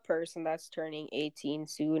know a person that's turning 18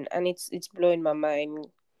 soon, and it's blowing my mind.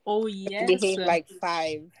 Oh yes. They behave like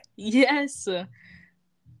 5. Yes.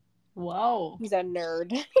 Wow. He's a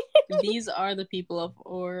nerd. These are the people of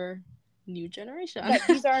our new generation. Like,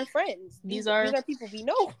 these are our friends. These are people we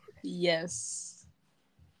know. Yes.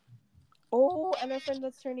 Oh, and our friend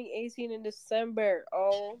that's turning 18 in December.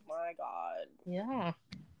 Oh my god. Yeah.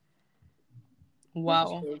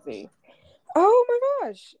 Wow. Crazy. Oh my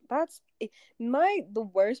gosh. That's the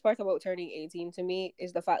worst part about turning 18 to me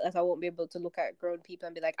is the fact that I won't be able to look at grown people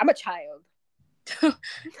and be like, I'm a child.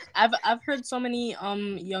 I've heard so many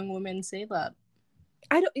young women say that.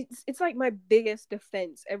 I don't. It's like my biggest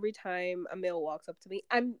defense every time a male walks up to me.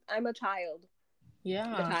 I'm a child.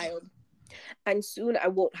 Yeah. I'm a child. And soon I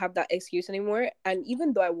won't have that excuse anymore. And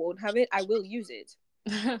even though I won't have it, I will use it.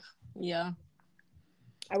 Yeah.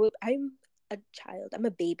 I will. I'm a child. I'm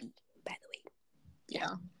a baby, by the way.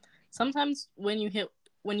 Yeah. Sometimes when you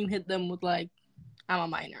hit them with like, I'm a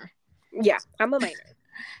minor. Yeah, I'm a minor.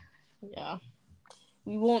 Yeah.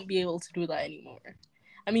 We won't be able to do that anymore.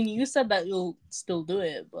 I mean, you said that you'll still do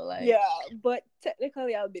it, but like... Yeah, but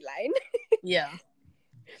technically I'll be lying. Yeah.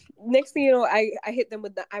 Next thing you know, I hit them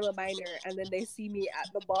with the I'm a minor, and then they see me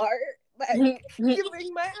at the bar, like,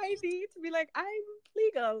 giving my ID to be like, I'm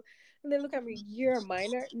legal. And they look at me, you're a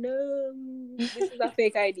minor? No, this is a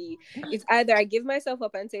fake ID. It's either I give myself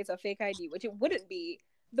up and say it's a fake ID, which it wouldn't be.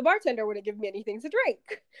 The bartender wouldn't give me anything to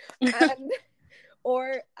drink. And...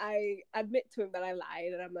 or I admit to him that I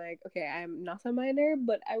lied, and I'm like, okay, I'm not a minor,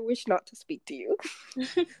 but I wish not to speak to you.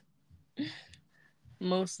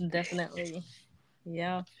 Most definitely.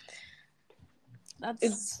 Yeah.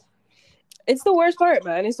 It's the worst part,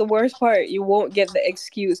 man. It's the worst part. You won't get the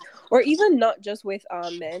excuse. Or even not just with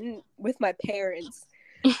men, with my parents.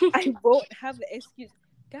 I won't have the excuse.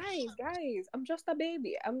 Guys, I'm just a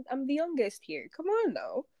baby. I'm the youngest here. Come on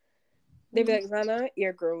now. They'd be like, Zyanna,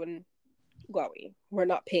 you're grown. Go away. We're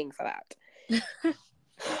not paying for that.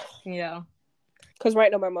 Yeah. Because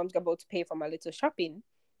right now my mom's about to pay for my little shopping,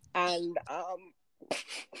 and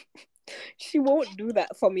she won't do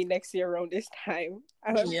that for me next year around this time.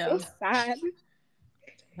 And I'm so sad.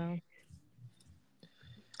 Yeah.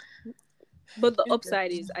 But the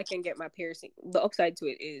upside is I can get my piercing. The upside to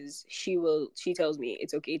it is she tells me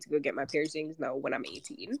it's okay to go get my piercings now when I'm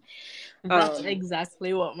 18. That's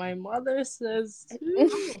exactly what my mother says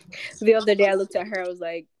too. The other day I looked at her, I was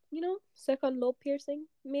like, second lobe piercing,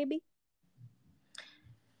 maybe.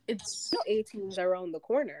 It's 18's around the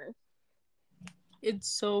corner. It's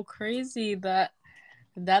so crazy that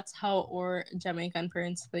that's how our Jamaican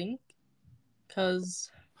parents think.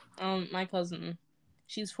 Because my cousin,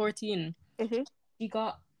 she's 14. Mm-hmm. She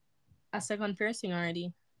got a second piercing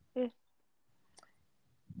already.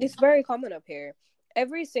 It's very common up here.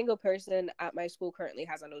 Every single person at my school currently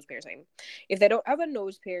has a nose piercing. If they don't have a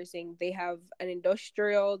nose piercing, they have an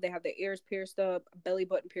industrial, they have their ears pierced up, belly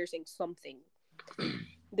button piercing, something.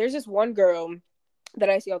 There's this one girl that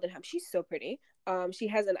I see all the time. She's so pretty. She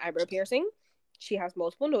has an eyebrow piercing. She has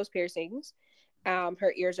multiple nose piercings.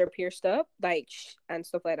 Her ears are pierced up, like, and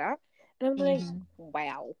stuff like that. And I'm like,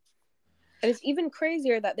 wow. And it's even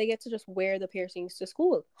crazier that they get to just wear the piercings to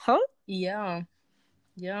school. Huh? Yeah.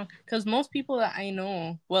 Yeah. Because most people that I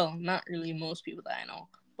know, well, not really most people that I know,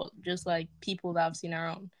 but just like people that I've seen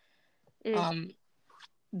around,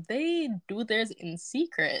 they do theirs in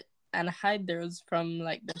secret and hide theirs from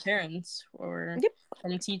like their parents or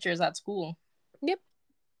from teachers at school. Yep.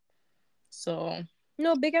 So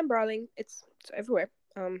no, big and brawling. It's everywhere.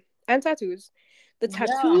 And tattoos. The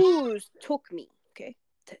tattoos took me. Okay.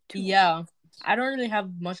 Tattoos. Yeah. I don't really have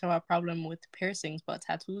much of a problem with piercings, but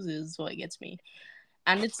tattoos is what gets me.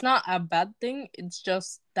 And it's not a bad thing. It's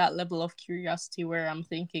just that level of curiosity where I'm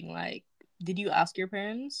thinking, like, did you ask your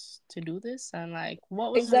parents to do this? And, like,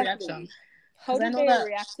 what was the reaction? Exactly. How Because I did know they that,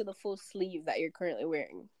 react to the full sleeve that you're currently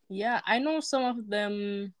wearing? yeah, I know some of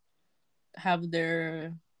them have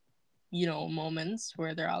their, moments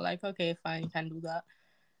where they're all like, okay, fine, you can do that.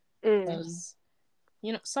 Mm. Because,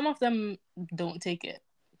 some of them don't take it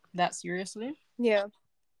that seriously. Yeah.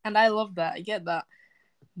 And I love that. I get that.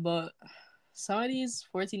 But some of these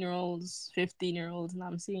 14-year-olds, 15-year-olds, and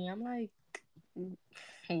I'm seeing, I'm like,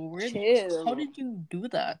 how Chill. did you do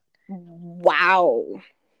that? Wow.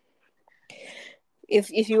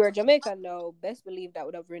 If you were Jamaican, no, best believe that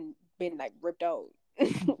would have been like ripped out.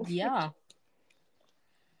 Yeah,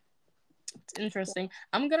 it's interesting.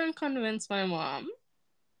 I'm gonna convince my mom.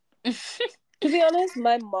 To be honest,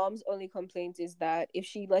 my mom's only complaint is that if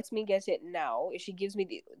she lets me get it now, if she gives me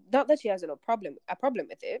the, not that she has a problem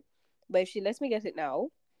with it, but if she lets me get it now,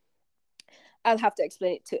 I'll have to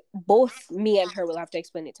explain it to both me and her will have to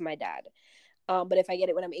explain it to my dad. But if I get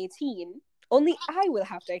it when I'm 18, only I will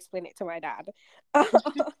have to explain it to my dad.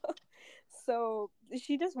 So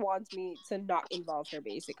she just wants me to not involve her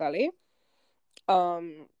basically.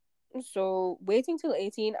 Um so waiting till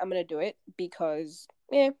 18, I'm gonna do it because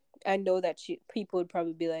I know that people would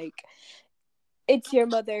probably be like, it's your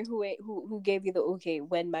mother who gave you the okay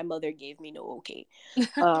when my mother gave me no okay.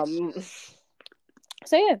 Um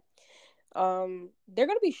so yeah. They're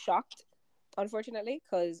gonna be shocked, unfortunately,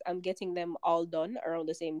 because I'm getting them all done around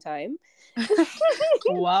the same time.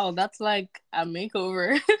 Wow, that's like a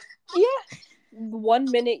makeover. Yeah. 1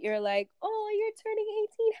 minute you're like, oh, you're turning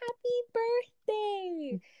 18, happy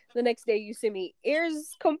birthday. The next day you see me,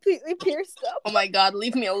 ears completely pierced up. Oh my god,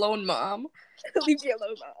 leave me alone, mom. Leave me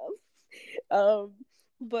alone, mom.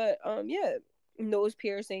 Yeah, nose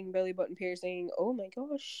piercing, belly button piercing. Oh my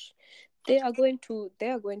gosh, they are going to.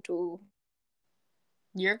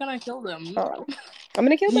 You're gonna kill them. I'm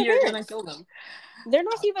gonna kill my You're gonna parents. kill them. They're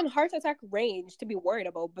not even heart attack range to be worried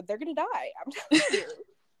about, but they're gonna die. I'm telling you.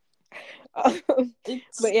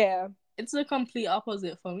 It's But yeah. it's the complete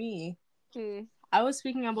opposite for me. Mm, I was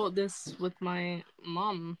speaking about this with my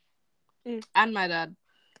mom mm, and my dad,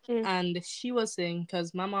 mm, and she was saying,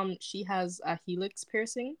 because my mom, she has a helix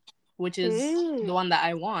piercing, which is the mm. one that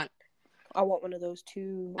I want. I want one of those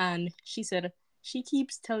too. And she said she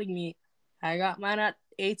keeps telling me I got mine at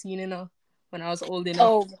 18, when I was old enough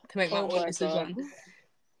Oh, to make my oh own my god. decision.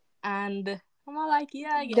 And I'm all like,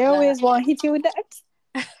 yeah, I They get that. always want to hit you with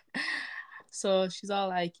that. So she's all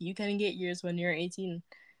like, you can get yours when you're 18.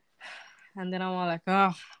 And then I'm all like,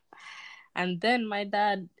 oh. And then my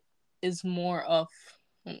dad is more of,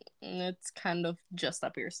 it's kind of just a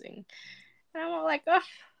piercing. And I'm all like, oh,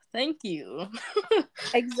 thank you.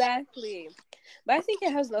 Exactly. But I think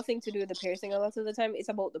it has nothing to do with the piercing a lot of the time. It's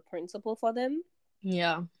about the principle for them.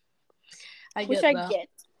 Yeah, I Which get I that. get.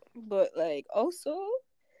 But like also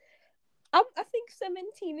I think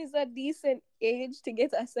 17 is a decent age to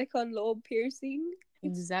get a second lobe piercing.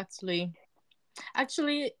 Exactly.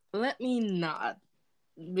 Actually, let me not,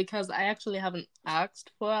 because I actually haven't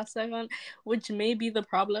asked for a second, which may be the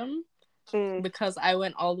problem, Mm, because I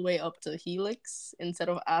went all the way up to helix instead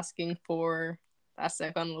of asking for a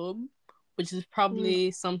second lobe, which is mm,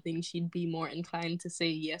 probably something she'd be more inclined to say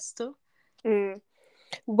yes to. mm.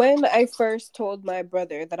 When I first told my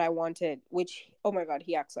brother that I wanted, which oh my god,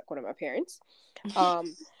 he acts like one of my parents. Um,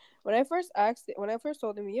 when I first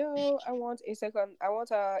told him, yo, I want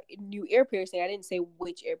a new ear piercing. I didn't say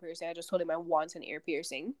which ear piercing. I just told him I want an ear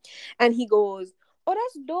piercing, and he goes, "Oh,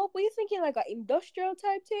 that's dope. Were you thinking like an industrial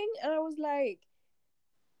type thing?" And I was like,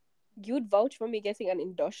 "You'd vouch for me getting an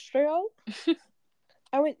industrial?"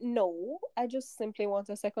 I went, "No, I just simply want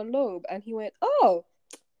a second lobe," and he went, "Oh,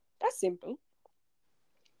 that's simple."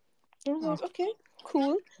 I was Oh, like, "Okay,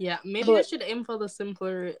 cool," yeah, maybe I but should aim for the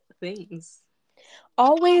simpler things.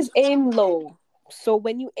 always aim low. So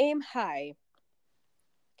when you aim high,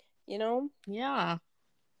 you know, Yeah,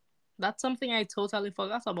 that's something I totally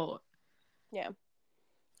forgot about. yeah.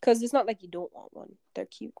 Because it's not like you don't want one. They're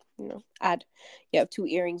cute, you know. You have two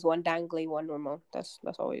earrings, one dangly, one normal. That's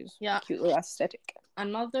always a Yeah, cute little aesthetic.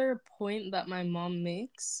 another point that my mom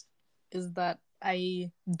makes is that I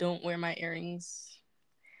don't wear my earrings,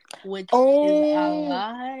 which is a Oh,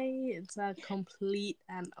 lie. It's a complete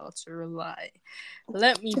and utter lie.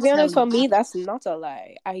 Let me to be tell honest, for you. me, that's not a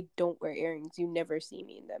lie. I don't wear earrings. You never see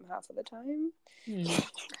me in them half of the time. Hmm,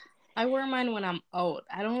 I wear mine when I'm out.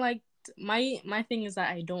 I don't like my thing is that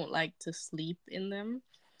I don't like to sleep in them.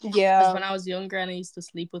 Because Yeah. when I was younger and I used to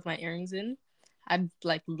sleep with my earrings in, I'd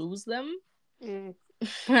like lose them. Mm.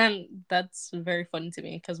 And that's very funny to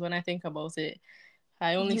me because when I think about it,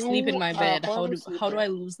 I only sleep in You my are a bed. horrible How do sleeper. I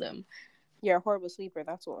lose them? You're a horrible sleeper,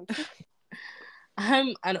 that's one.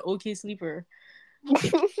 I'm an okay sleeper.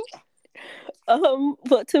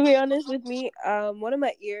 But to be honest with me, one of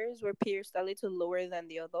my ears were pierced a little lower than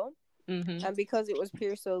the other. Mm-hmm. And because it was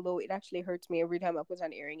pierced so low, it actually hurts me every time I put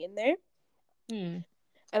an earring in there. Hmm.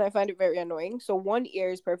 And I find it very annoying. So one ear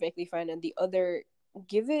is perfectly fine, and the other,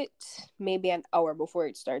 give it maybe an hour before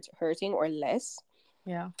it starts hurting or less.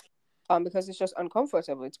 Yeah. Because it's just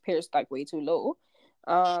uncomfortable. It's pierced like way too low.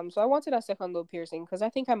 So I wanted a second lobe piercing because I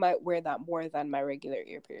think I might wear that more than my regular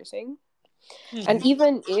ear piercing. And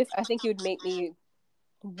even if I think it would make me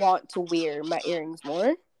want to wear my earrings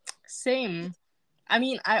more. Same. I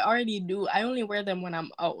mean, I already do. I only wear them when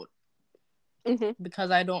I'm out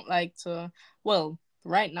because I don't like to. Well,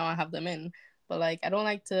 right now I have them in, but like I don't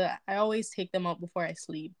like to. I always take them out before I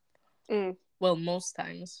sleep. Well, most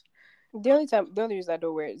times. The only reason I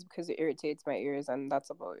don't wear it is because it irritates my ears, and that's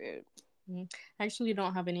about it. I actually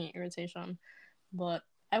don't have any irritation, but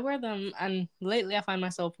I wear them, and lately I find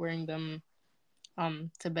myself wearing them,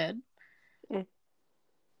 to bed.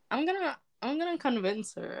 I'm gonna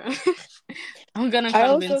convince her. I'm gonna I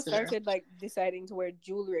also convince her. started like deciding to wear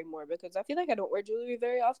jewelry more because I feel like I don't wear jewelry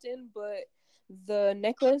very often, but the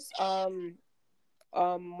necklace one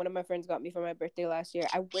of my friends got me for my birthday last year.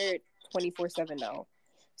 I wear it 24/7 now.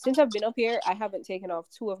 Since I've been up here, I haven't taken off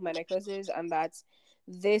two of my necklaces, and that's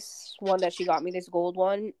this one that she got me, this gold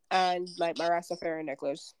one, and like my Rastafarian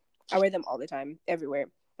necklace. I wear them all the time, everywhere.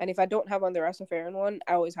 And if I don't have on the Rastafarian one,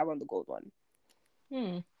 I always have on the gold one.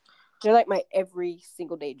 They're like my every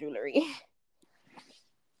single day jewelry.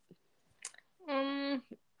 I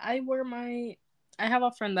have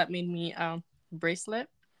a friend that made me a bracelet.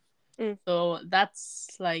 So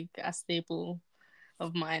that's like a staple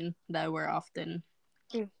of mine that I wear often.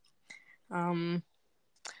 I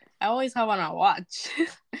always have on a watch.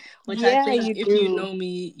 Which I think if you know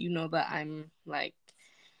me, you know that I'm like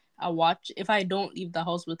a watch. If I don't leave the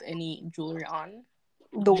house with any jewelry on,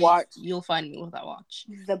 The watch. You'll find me with a watch.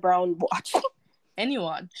 The brown watch. Any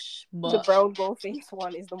watch, but the brown gold face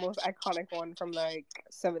one is the most iconic one from like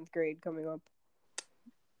 7th grade coming up.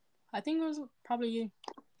 I think it was probably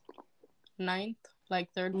 9th,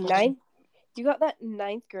 like 3rd, 4th. 9th? You got that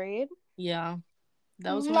 9th grade? Yeah,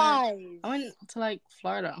 that was when I went to like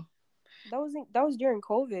Florida. That was during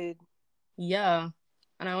COVID. Yeah,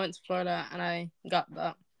 and I went to Florida and I got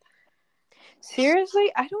that.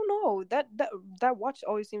 Seriously, I don't know. That watch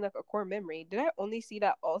always seemed like a core memory. Did I only see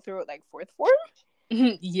that all throughout like 4th form?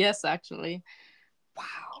 Yes, actually.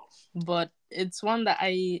 Wow. But it's one that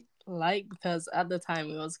I like because at the time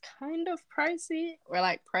it was kind of pricey, or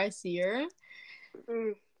like pricier.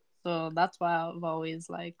 So that's why I've always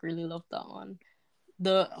like really loved that one.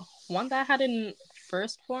 The one that I had in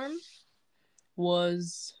 1st form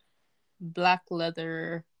was black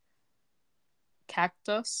leather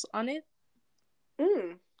cactus on it.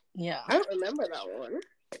 Yeah. I don't remember that one.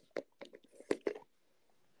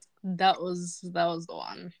 That was the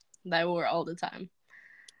one that I wore all the time.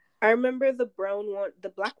 I remember the brown one, the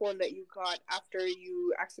black one that you got after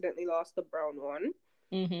you accidentally lost the brown one.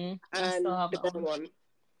 And the brown one.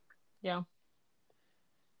 Yeah.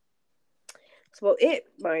 That's about it.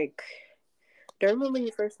 Like, don't remember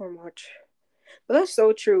your first time watch. But that's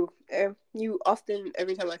so true. You often,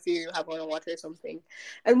 every time I see you, have on a watch or something.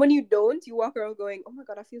 And when you don't, you walk around going, oh my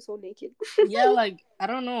god, I feel so naked. Yeah, like, I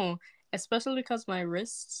don't know. Especially because my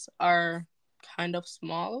wrists are kind of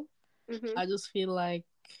small. I just feel like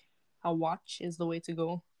a watch is the way to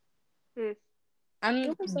go.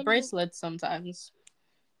 And bracelets sometimes.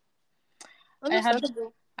 I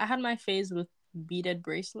had my phase with beaded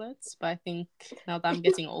bracelets, but I think now that I'm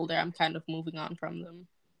getting older, I'm kind of moving on from them.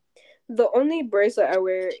 The only bracelet I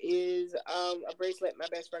wear is a bracelet my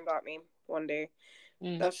best friend got me one day.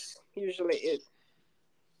 That's usually it.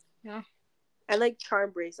 Yeah. I like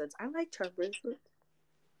charm bracelets. I like charm bracelets.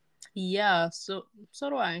 Yeah, so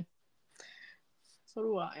do I. So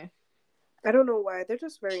do I. I don't know why. They're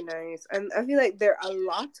just very nice. And I feel like they're a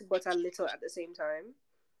lot, but a little at the same time.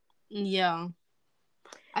 Yeah.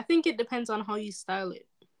 I think it depends on how you style it.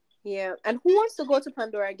 Yeah. And who wants to go to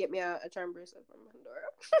Pandora and get me a charm bracelet from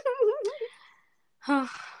Pandora?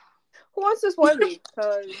 Who wants to spoil me?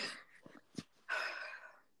 Because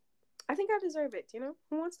I think I deserve it, you know?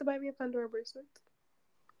 Who wants to buy me a Pandora bracelet?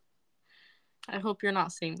 I hope you're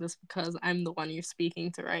not saying this because I'm the one you're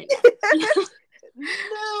speaking to right now.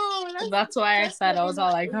 No, that's why I said I was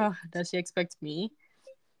all like, oh, does she expect me?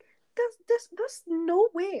 That's no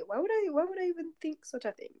way. Why would I even think such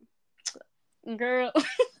a thing? Girl.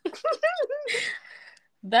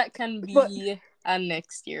 That can be a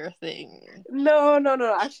next year thing. No.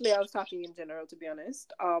 Actually, I was talking in general, to be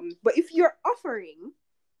honest. But if you're offering,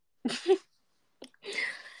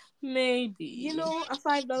 Maybe. a $5,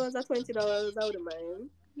 a $20, I wouldn't mind.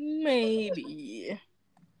 Maybe.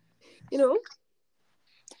 You know.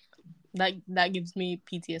 That gives me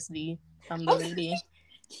PTSD from the lady.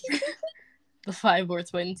 The 5 or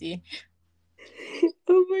 20.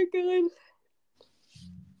 Oh my god.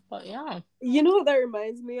 But yeah. You know what that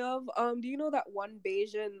reminds me of? Do you know that one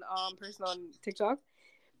Bayesian person on TikTok?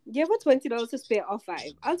 Give her $20 to spare off 5.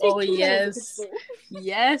 I'll take Oh $2 if it's yes. full.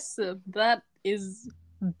 Yes. That is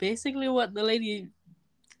basically what the lady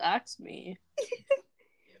asked me.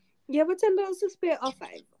 You have a $10 to spare off 5.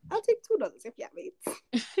 I'll take $2 if you have it.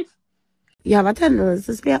 You have a $10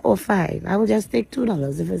 to spare or 5. I will just take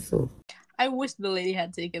 $2 if it's so. I wish the lady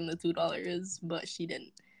had taken the $2, but she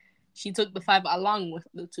didn't. She took the 5 along with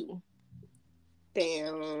the 2.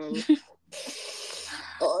 Damn.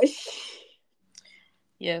 Oh,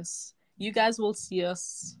 Yes. You guys will see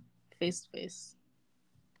us face to face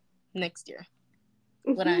next year.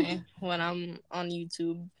 When I'm on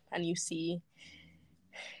YouTube and you see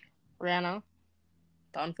Rihanna,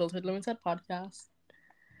 the Unfiltered Limited podcast,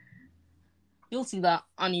 you'll see that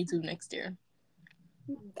on YouTube next year.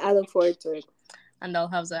 I look forward to it. And I'll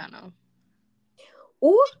have Zyanna.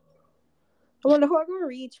 Oh, I wonder how I'm gonna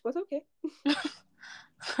reach, but okay.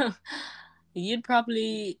 You'd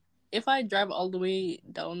probably, if I drive all the way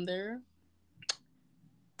down there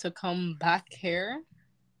to come back here,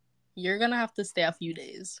 you're gonna have to stay a few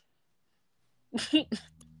days.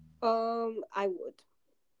 I would.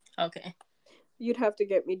 Okay. You'd have to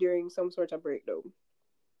get me during some sort of break though.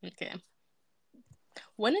 Okay.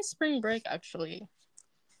 When is spring break actually?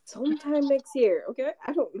 Sometime next year, okay?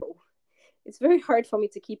 I don't know. It's very hard for me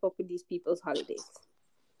to keep up with these people's holidays.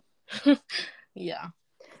 Yeah.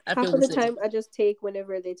 Half of the time, I just take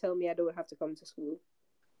whenever they tell me I don't have to come to school.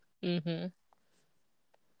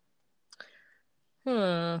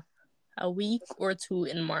 A week or 2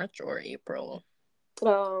 in March or April.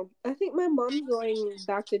 I think my mom's going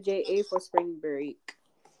back to JA for spring break.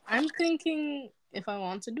 I'm thinking if I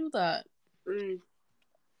want to do that.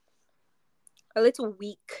 A little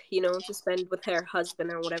week, to spend with her husband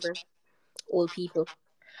or whatever. Old people.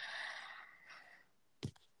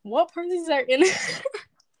 What parties are in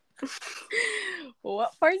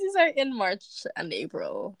What parties are in March and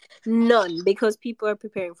April? None, because people are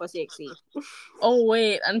preparing for CXC. Oh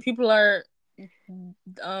wait, and people are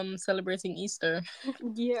celebrating Easter.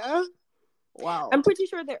 Yeah. Wow. I'm pretty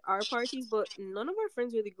sure there are parties, but none of our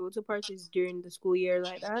friends really go to parties during the school year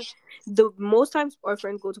like that. The most times our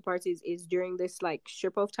friends go to parties is during this like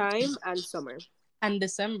strip of time and summer. And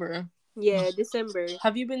December. Yeah, December.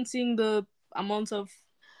 Have you been seeing the amount of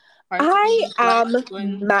I am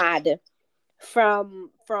going... mad.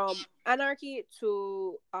 From Anarchy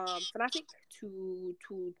to Fanatic to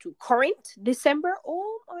Current December.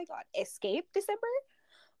 Oh my god. Escape December.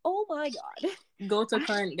 Oh my god. Go to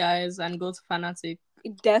Current, guys, and go to Fanatic.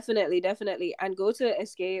 Definitely. And go to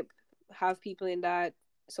Escape. Have people in that.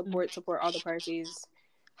 Support other parties.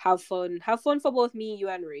 Have fun for both me, you,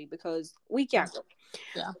 and Ray, because we can't go.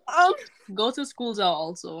 Yeah. Go to Schools Out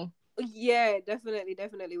also. Yeah, definitely.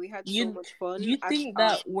 We had so much fun. You think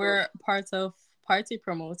that we're part of party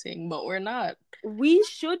promoting, but we're not. We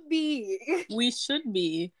should be. We should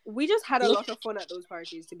be. We just had a lot of fun at those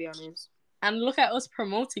parties, to be honest. And look at us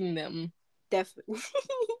promoting them. Definitely.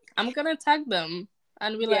 I'm gonna tag them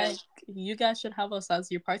and be like, you guys should have us as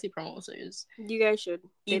your party promoters. You guys should.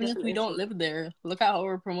 Even if we don't live there, look at how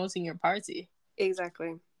we're promoting your party.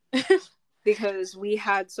 Exactly. Because we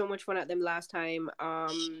had so much fun at them last time.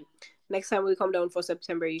 Next time we come down for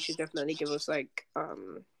September, you should definitely give us like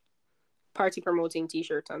party promoting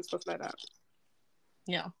t-shirts and stuff like that.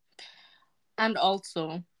 Yeah. And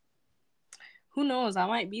also, who knows, I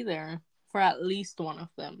might be there for at least one of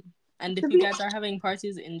them. And if you guys are having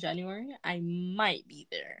parties in January, I might be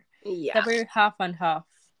there. Yeah. It's a very half and half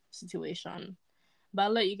situation. But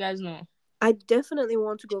I'll let you guys know. I definitely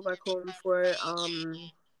want to go back home for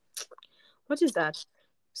what is that?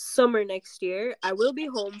 Summer next year. I will be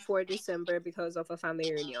home for December because of a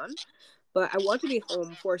family reunion. But I want to be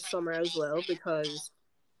home for summer as well because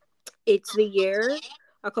it's the year.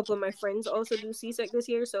 A couple of my friends also do CSEC this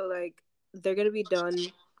year, so like they're gonna be done.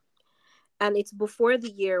 And it's before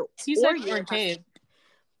the year. CSEC or Cave?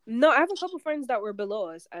 No, I have a couple of friends that were below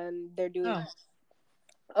us and they're doing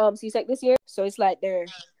CSEC this year. So it's like their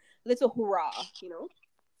little hurrah,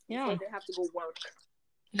 Yeah. before they have to go work.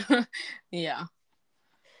 Yeah.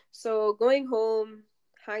 So going home,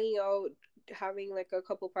 hanging out, having like a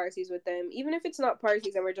couple parties with them, even if it's not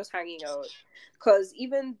parties and we're just hanging out. Because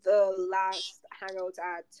even the last hangouts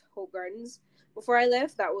at Hope Gardens before I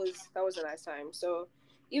left, that was a nice time. So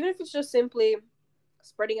even if it's just simply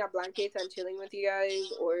spreading out blankets and chilling with you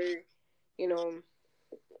guys, or you know,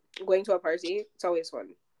 going to a party, it's always fun.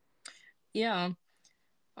 Yeah.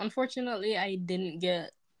 Unfortunately, I didn't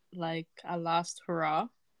get like a last hurrah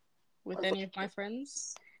with any of my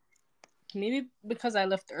friends. Maybe because I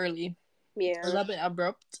left early. A Yeah, little bit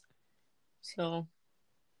abrupt. So,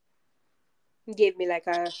 gave me like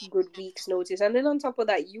a good week's notice, and then on top of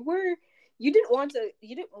that, you didn't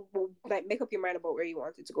like make up your mind about where you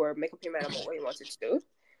wanted to go, or make up your mind about what you wanted to do.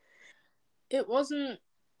 it wasn't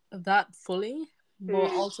that fully, but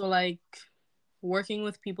Mm. also like working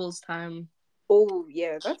with people's time. Oh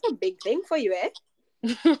yeah, that's a big thing for you, eh?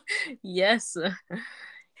 Yes.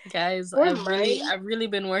 Guys, For mine, I've really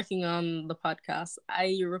been working on the podcast.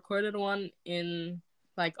 I recorded one in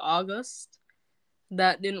like August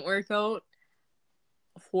that didn't work out.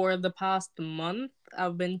 For the past month,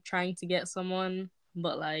 I've been trying to get someone,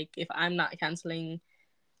 but like if I'm not canceling,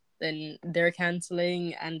 then they're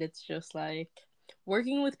canceling, and it's just like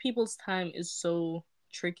working with people's time is so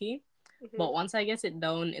tricky. hmm, But once I get it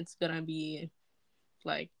down, it's gonna be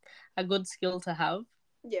like a good skill to have.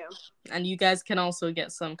 yeah, And you guys can also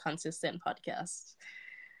get some consistent podcasts.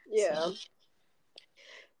 yeah. So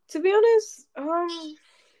To be honest,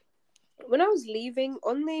 when I was leaving,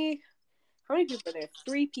 only how many people were there?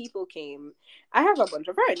 3 people came. I have a bunch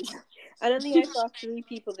of friends, and only I saw 3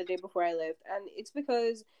 people the day before I left, and it's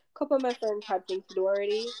because a couple of my friends had things to do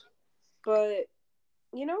already. But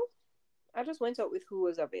you know, I just went out with who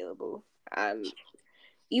was available, and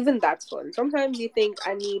even that's fun. Sometimes you think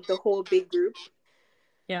I need the whole big group,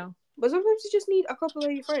 yeah. but sometimes you just need a couple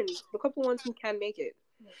of your friends, the couple ones who can make it.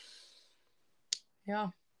 Yeah.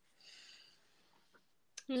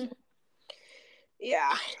 Mm.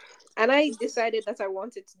 Yeah. And I decided that I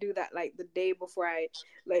wanted to do that like the day before I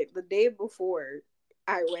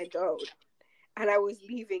went out, and I was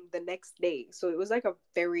leaving the next day. So it was like a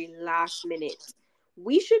very last minute,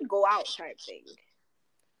 we should go out type thing.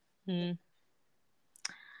 Mm.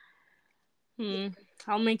 Mm.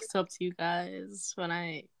 I'll make it up to you guys when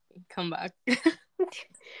I come back.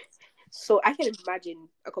 So I can imagine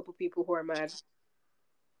a couple people who are mad,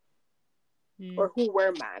 Mm. or who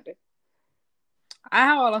were mad. I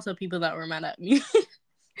have a lot of people that were mad at me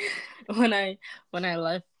when I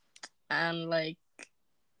left and like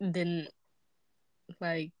didn't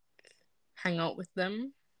like hang out with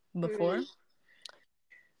them before. Mm. So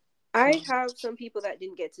I have some people that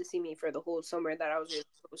didn't get to see me for the whole summer that I was really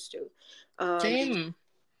close to. same.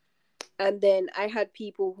 And then I had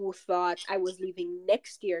people who thought I was leaving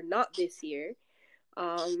next year, not this year.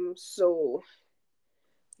 So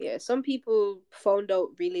yeah, some people found out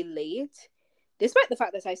really late, despite the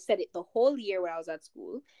fact that I said it the whole year when I was at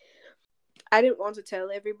school. I didn't want to tell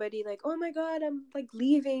everybody like, oh my god, I'm like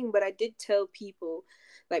leaving, but I did tell people,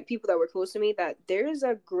 like people that were close to me, that there is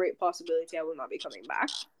a great possibility I will not be coming back.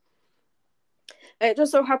 And it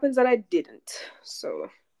just so happens that I didn't. So,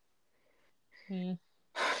 Mm.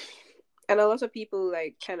 and a lot of people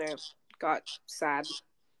like kind of got sad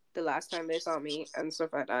the last time they saw me and stuff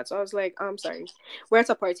like that. So I was like, I'm sorry, we're at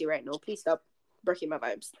a party right now. Please stop breaking my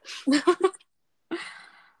vibes.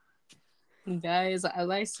 Guys, as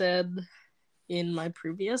I said in my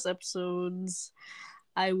previous episodes,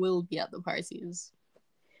 I will be at the parties.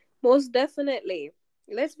 Most definitely.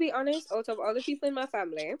 Let's be honest. Out of all the people in my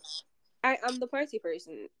family, I am the party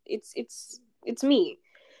person. It's me.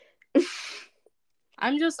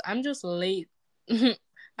 I'm just late.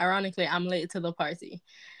 Ironically, I'm late to the party.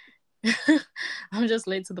 I'm just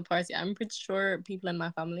late to the party. I'm pretty sure people in my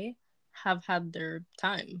family have had their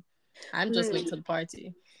time. I'm just late Hmm. to the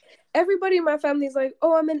party. Everybody in my family is like,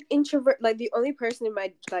 oh, I'm an introvert. Like the only person in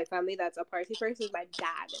my like family that's a party person is my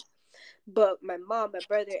dad. But my mom, my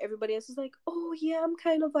brother, everybody else is like, oh yeah, I'm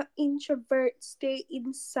kind of an introvert, stay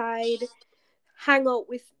inside, hang out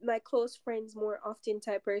with my close friends more often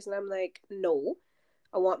type person. I'm like, no,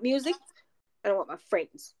 I want music and I want my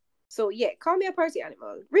friends. So yeah, call me a party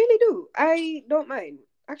animal. Really do. I don't mind.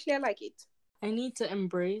 Actually, I like it. I need to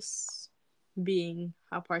embrace being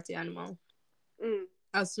a party animal Mm.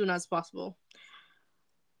 as soon as possible.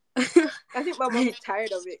 I think my I mom's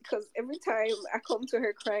tired of it because every time I come to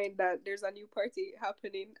her crying that there's a new party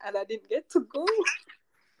happening and I didn't get to go.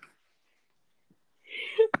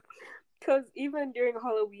 Because even during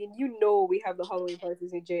Halloween, we have the Halloween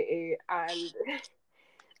parties in JA, and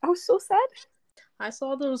I was so sad. I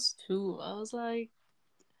saw those too. I was like,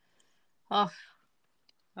 oh,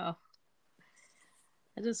 oh.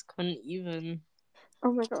 I just couldn't even.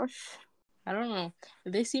 Oh my gosh. I don't know.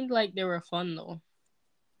 They seemed like they were fun though,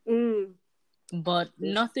 Mm. but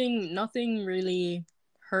nothing really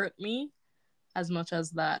hurt me as much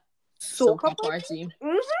as that Soca soca party? party.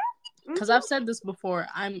 Mm-hmm. Because I've said this before,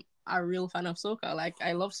 I'm a real fan of soca. Like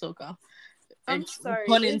I love soca. I'm It's sorry.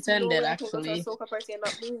 pun There's no intended, way I can go to a actually. soca party and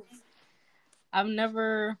not move. I've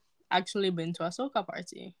never actually been to a soca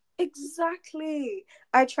party. Exactly.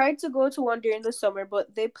 I tried to go to one during the summer,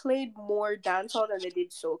 but they played more dancehall than they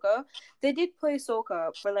did soca. They did play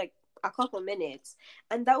soca for like a couple minutes,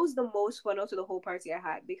 and that was the most fun out of the whole party I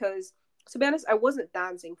had because, to be honest, I wasn't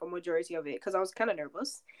dancing for majority of it because I was kind of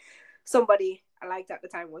nervous. Somebody I liked at the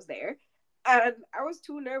time was there, and I was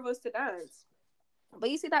too nervous to dance. But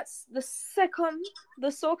you see, that's the second the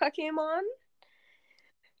soca came on.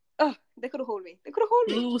 Oh, they could have hold me. They could have hold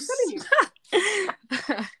me. I'm telling Loose.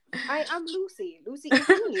 you. I am Lucy. Lucy is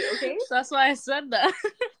me, okay? That's why I said that.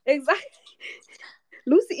 Exactly.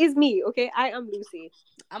 Lucy is me, okay? I am Lucy.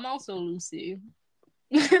 I'm also Lucy.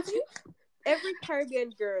 You feel me? Every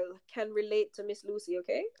Caribbean girl can relate to Miss Lucy,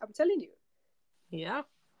 okay? I'm telling you. Yeah.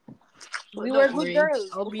 We But were don't good worry. girls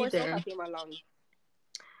I'll be before there. Soca came along.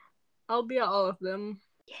 I'll be at all of them.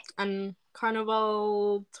 And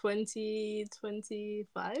Carnival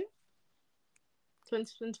 2025?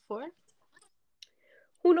 2024?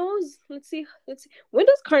 Who knows? Let's see. Let's see. When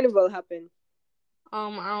does Carnival happen?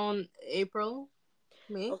 Around April,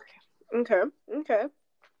 May. Okay. Okay. Okay.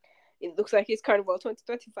 It looks like it's Carnival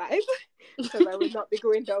 2025 because I will not be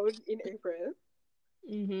going down in April.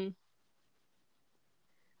 Mm-hmm.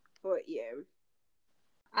 But yeah.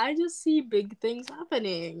 I just see big things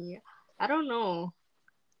happening. I don't know.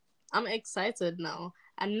 I'm excited now.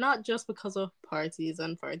 And not just because of parties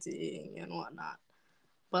and partying and whatnot.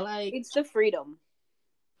 But like It's the freedom.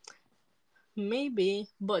 maybe,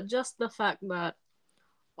 but just the fact that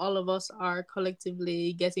all of us are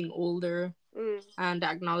collectively getting older Mm. and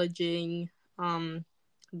acknowledging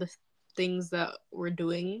the things that we're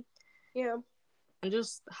doing Yeah. and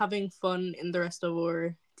just having fun in the rest of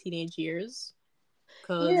our teenage years.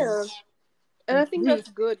 Yeah. Cause And I think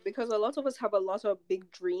that's good because a lot of us have a lot of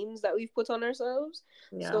big dreams that we've put on ourselves.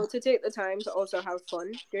 yeah, So to take the time to also have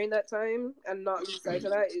fun during that time and not lose sight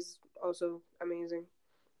of that is also amazing.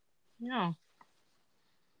 yeah,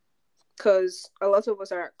 Because a lot of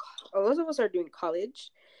us are doing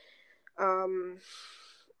college, um,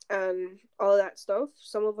 and all that stuff.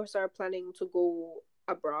 Some of us are planning to go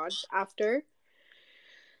abroad after.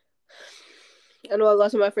 I know a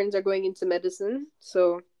lot of my friends are going into medicine,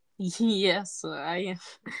 so yes. I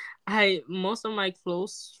most of my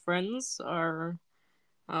close friends are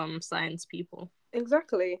science people.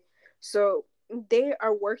 exactly. So they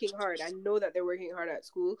are working hard. I know that they're working hard at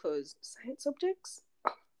school because science subjects.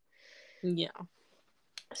 Yeah,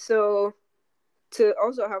 So to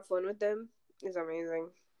also have fun with them is amazing.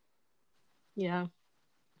 yeah.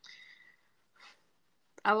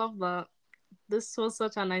 I love that. This was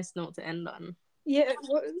such a nice note to end on. Yeah, it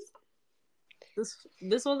was.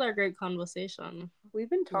 This was a great conversation. We've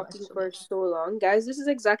been Too, talking actually. for so long, guys. This is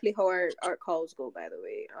exactly how our calls go. By the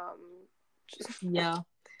way, Yeah,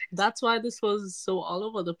 that's why this was so all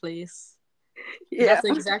over the place. yeah, That's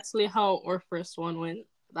exactly how our first one went.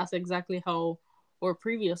 That's exactly how our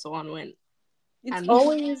previous one went. it's And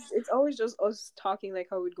always just us talking like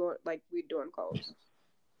how we do on calls.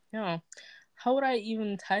 yeah, how would I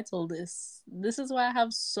even title this? This is why I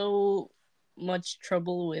have so much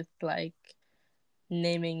trouble with like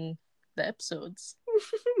naming the episodes.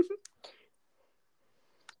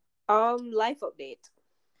 Life update.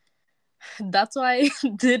 That's why I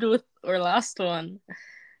did with our last one.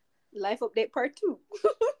 Life update part 2.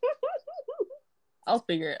 I'll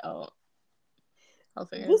figure it out. I'll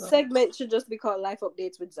figure it This out. segment should just be called Life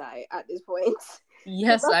Updates with Zai at this point. Because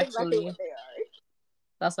Yes, that's exactly actually, what they are.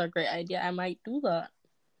 that's a great idea. I might do that.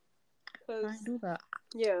 I might Because, do that.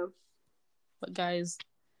 yeah, But guys,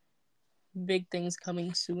 big things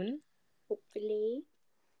coming soon. hopefully.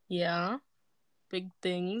 Yeah, big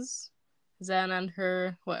things. Zan and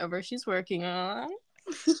her, whatever she's working on.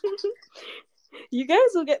 You guys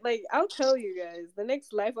will get, I'll tell you guys, the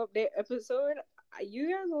next Life Update episode, you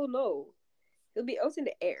guys will know. It'll be out in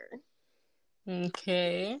the air.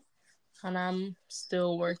 Okay. And I'm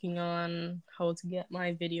still working on how to get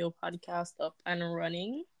my video podcast up and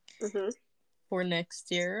running Mm-hmm. for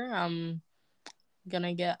next year. I'm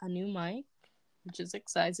gonna get a new mic, which is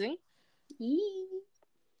exciting. Yee.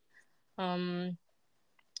 Um,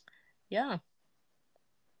 yeah,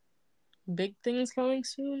 big things coming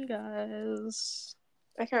soon, guys.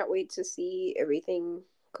 I can't wait to see everything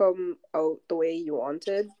come out the way you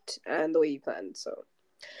wanted and the way you planned, so.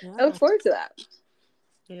 I look forward to that.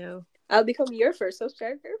 Yeah. I'll become your first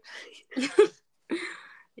subscriber.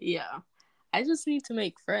 Yeah. I just need to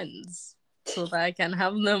make friends so that I can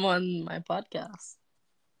have them on my podcast.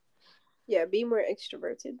 Yeah, be more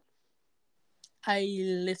extroverted. I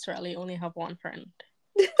literally only have one friend.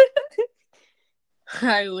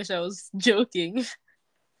 I wish I was joking.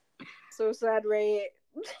 So sad, right?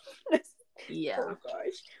 Yeah. Oh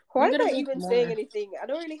gosh. Why I'm am gonna I make even more. saying anything? I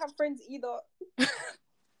don't really have friends either.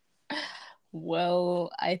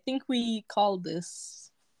 Well, I think we called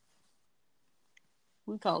this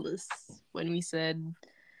when we said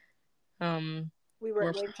We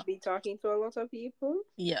weren't going to be talking to a lot of people.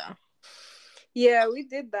 yeah. Yeah, we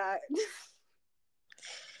did that.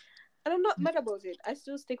 And I'm not mad about it. I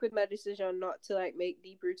still stick with my decision not to like make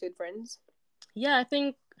deep rooted friends. Yeah, I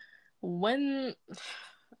think when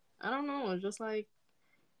I don't know, just like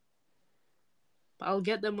I'll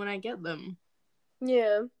get them when I get them.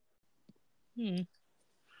 Yeah. I'm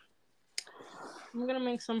gonna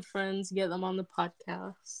make some friends, get them on the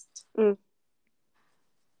podcast.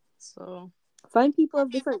 So Find people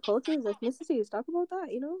of different cultures, ethnicities, talk about that,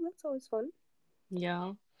 that's always fun.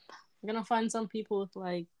 yeah. I'm gonna find some people with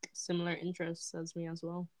like similar interests as me as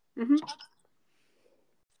well.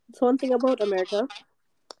 It's one thing about America.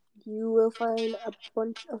 You will find a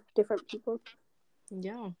bunch of different people.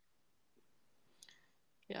 Yeah.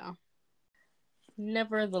 Yeah.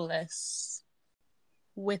 Nevertheless,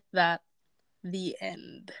 with that, the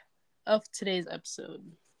end of today's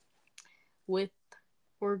episode with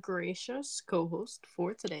our gracious co-host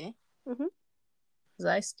for today,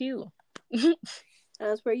 Zai Stew.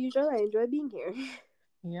 As per usual, I enjoy being here.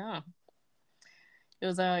 Yeah. It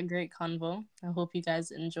was a great convo. I hope you guys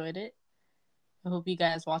enjoyed it. I hope you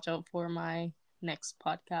guys watch out for my next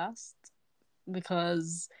podcast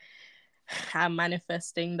because I'm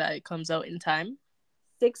manifesting that it comes out in time.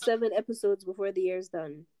 6-7 episodes before the year's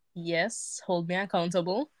done. Yes, hold me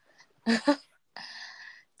accountable.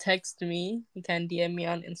 Text me. You can DM me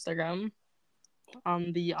on Instagram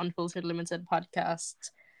on the Unfiltered Limited podcast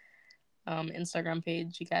Instagram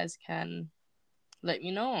page. You guys can let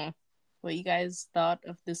me know what you guys thought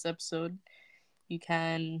of this episode. You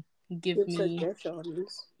can give me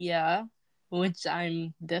suggestions. Yeah, which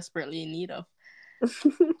I'm desperately in need of.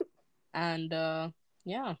 And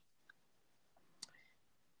yeah.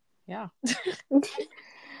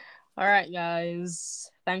 All right, guys.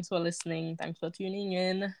 Thanks for listening. Thanks for tuning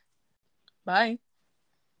in. Bye.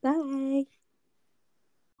 Bye.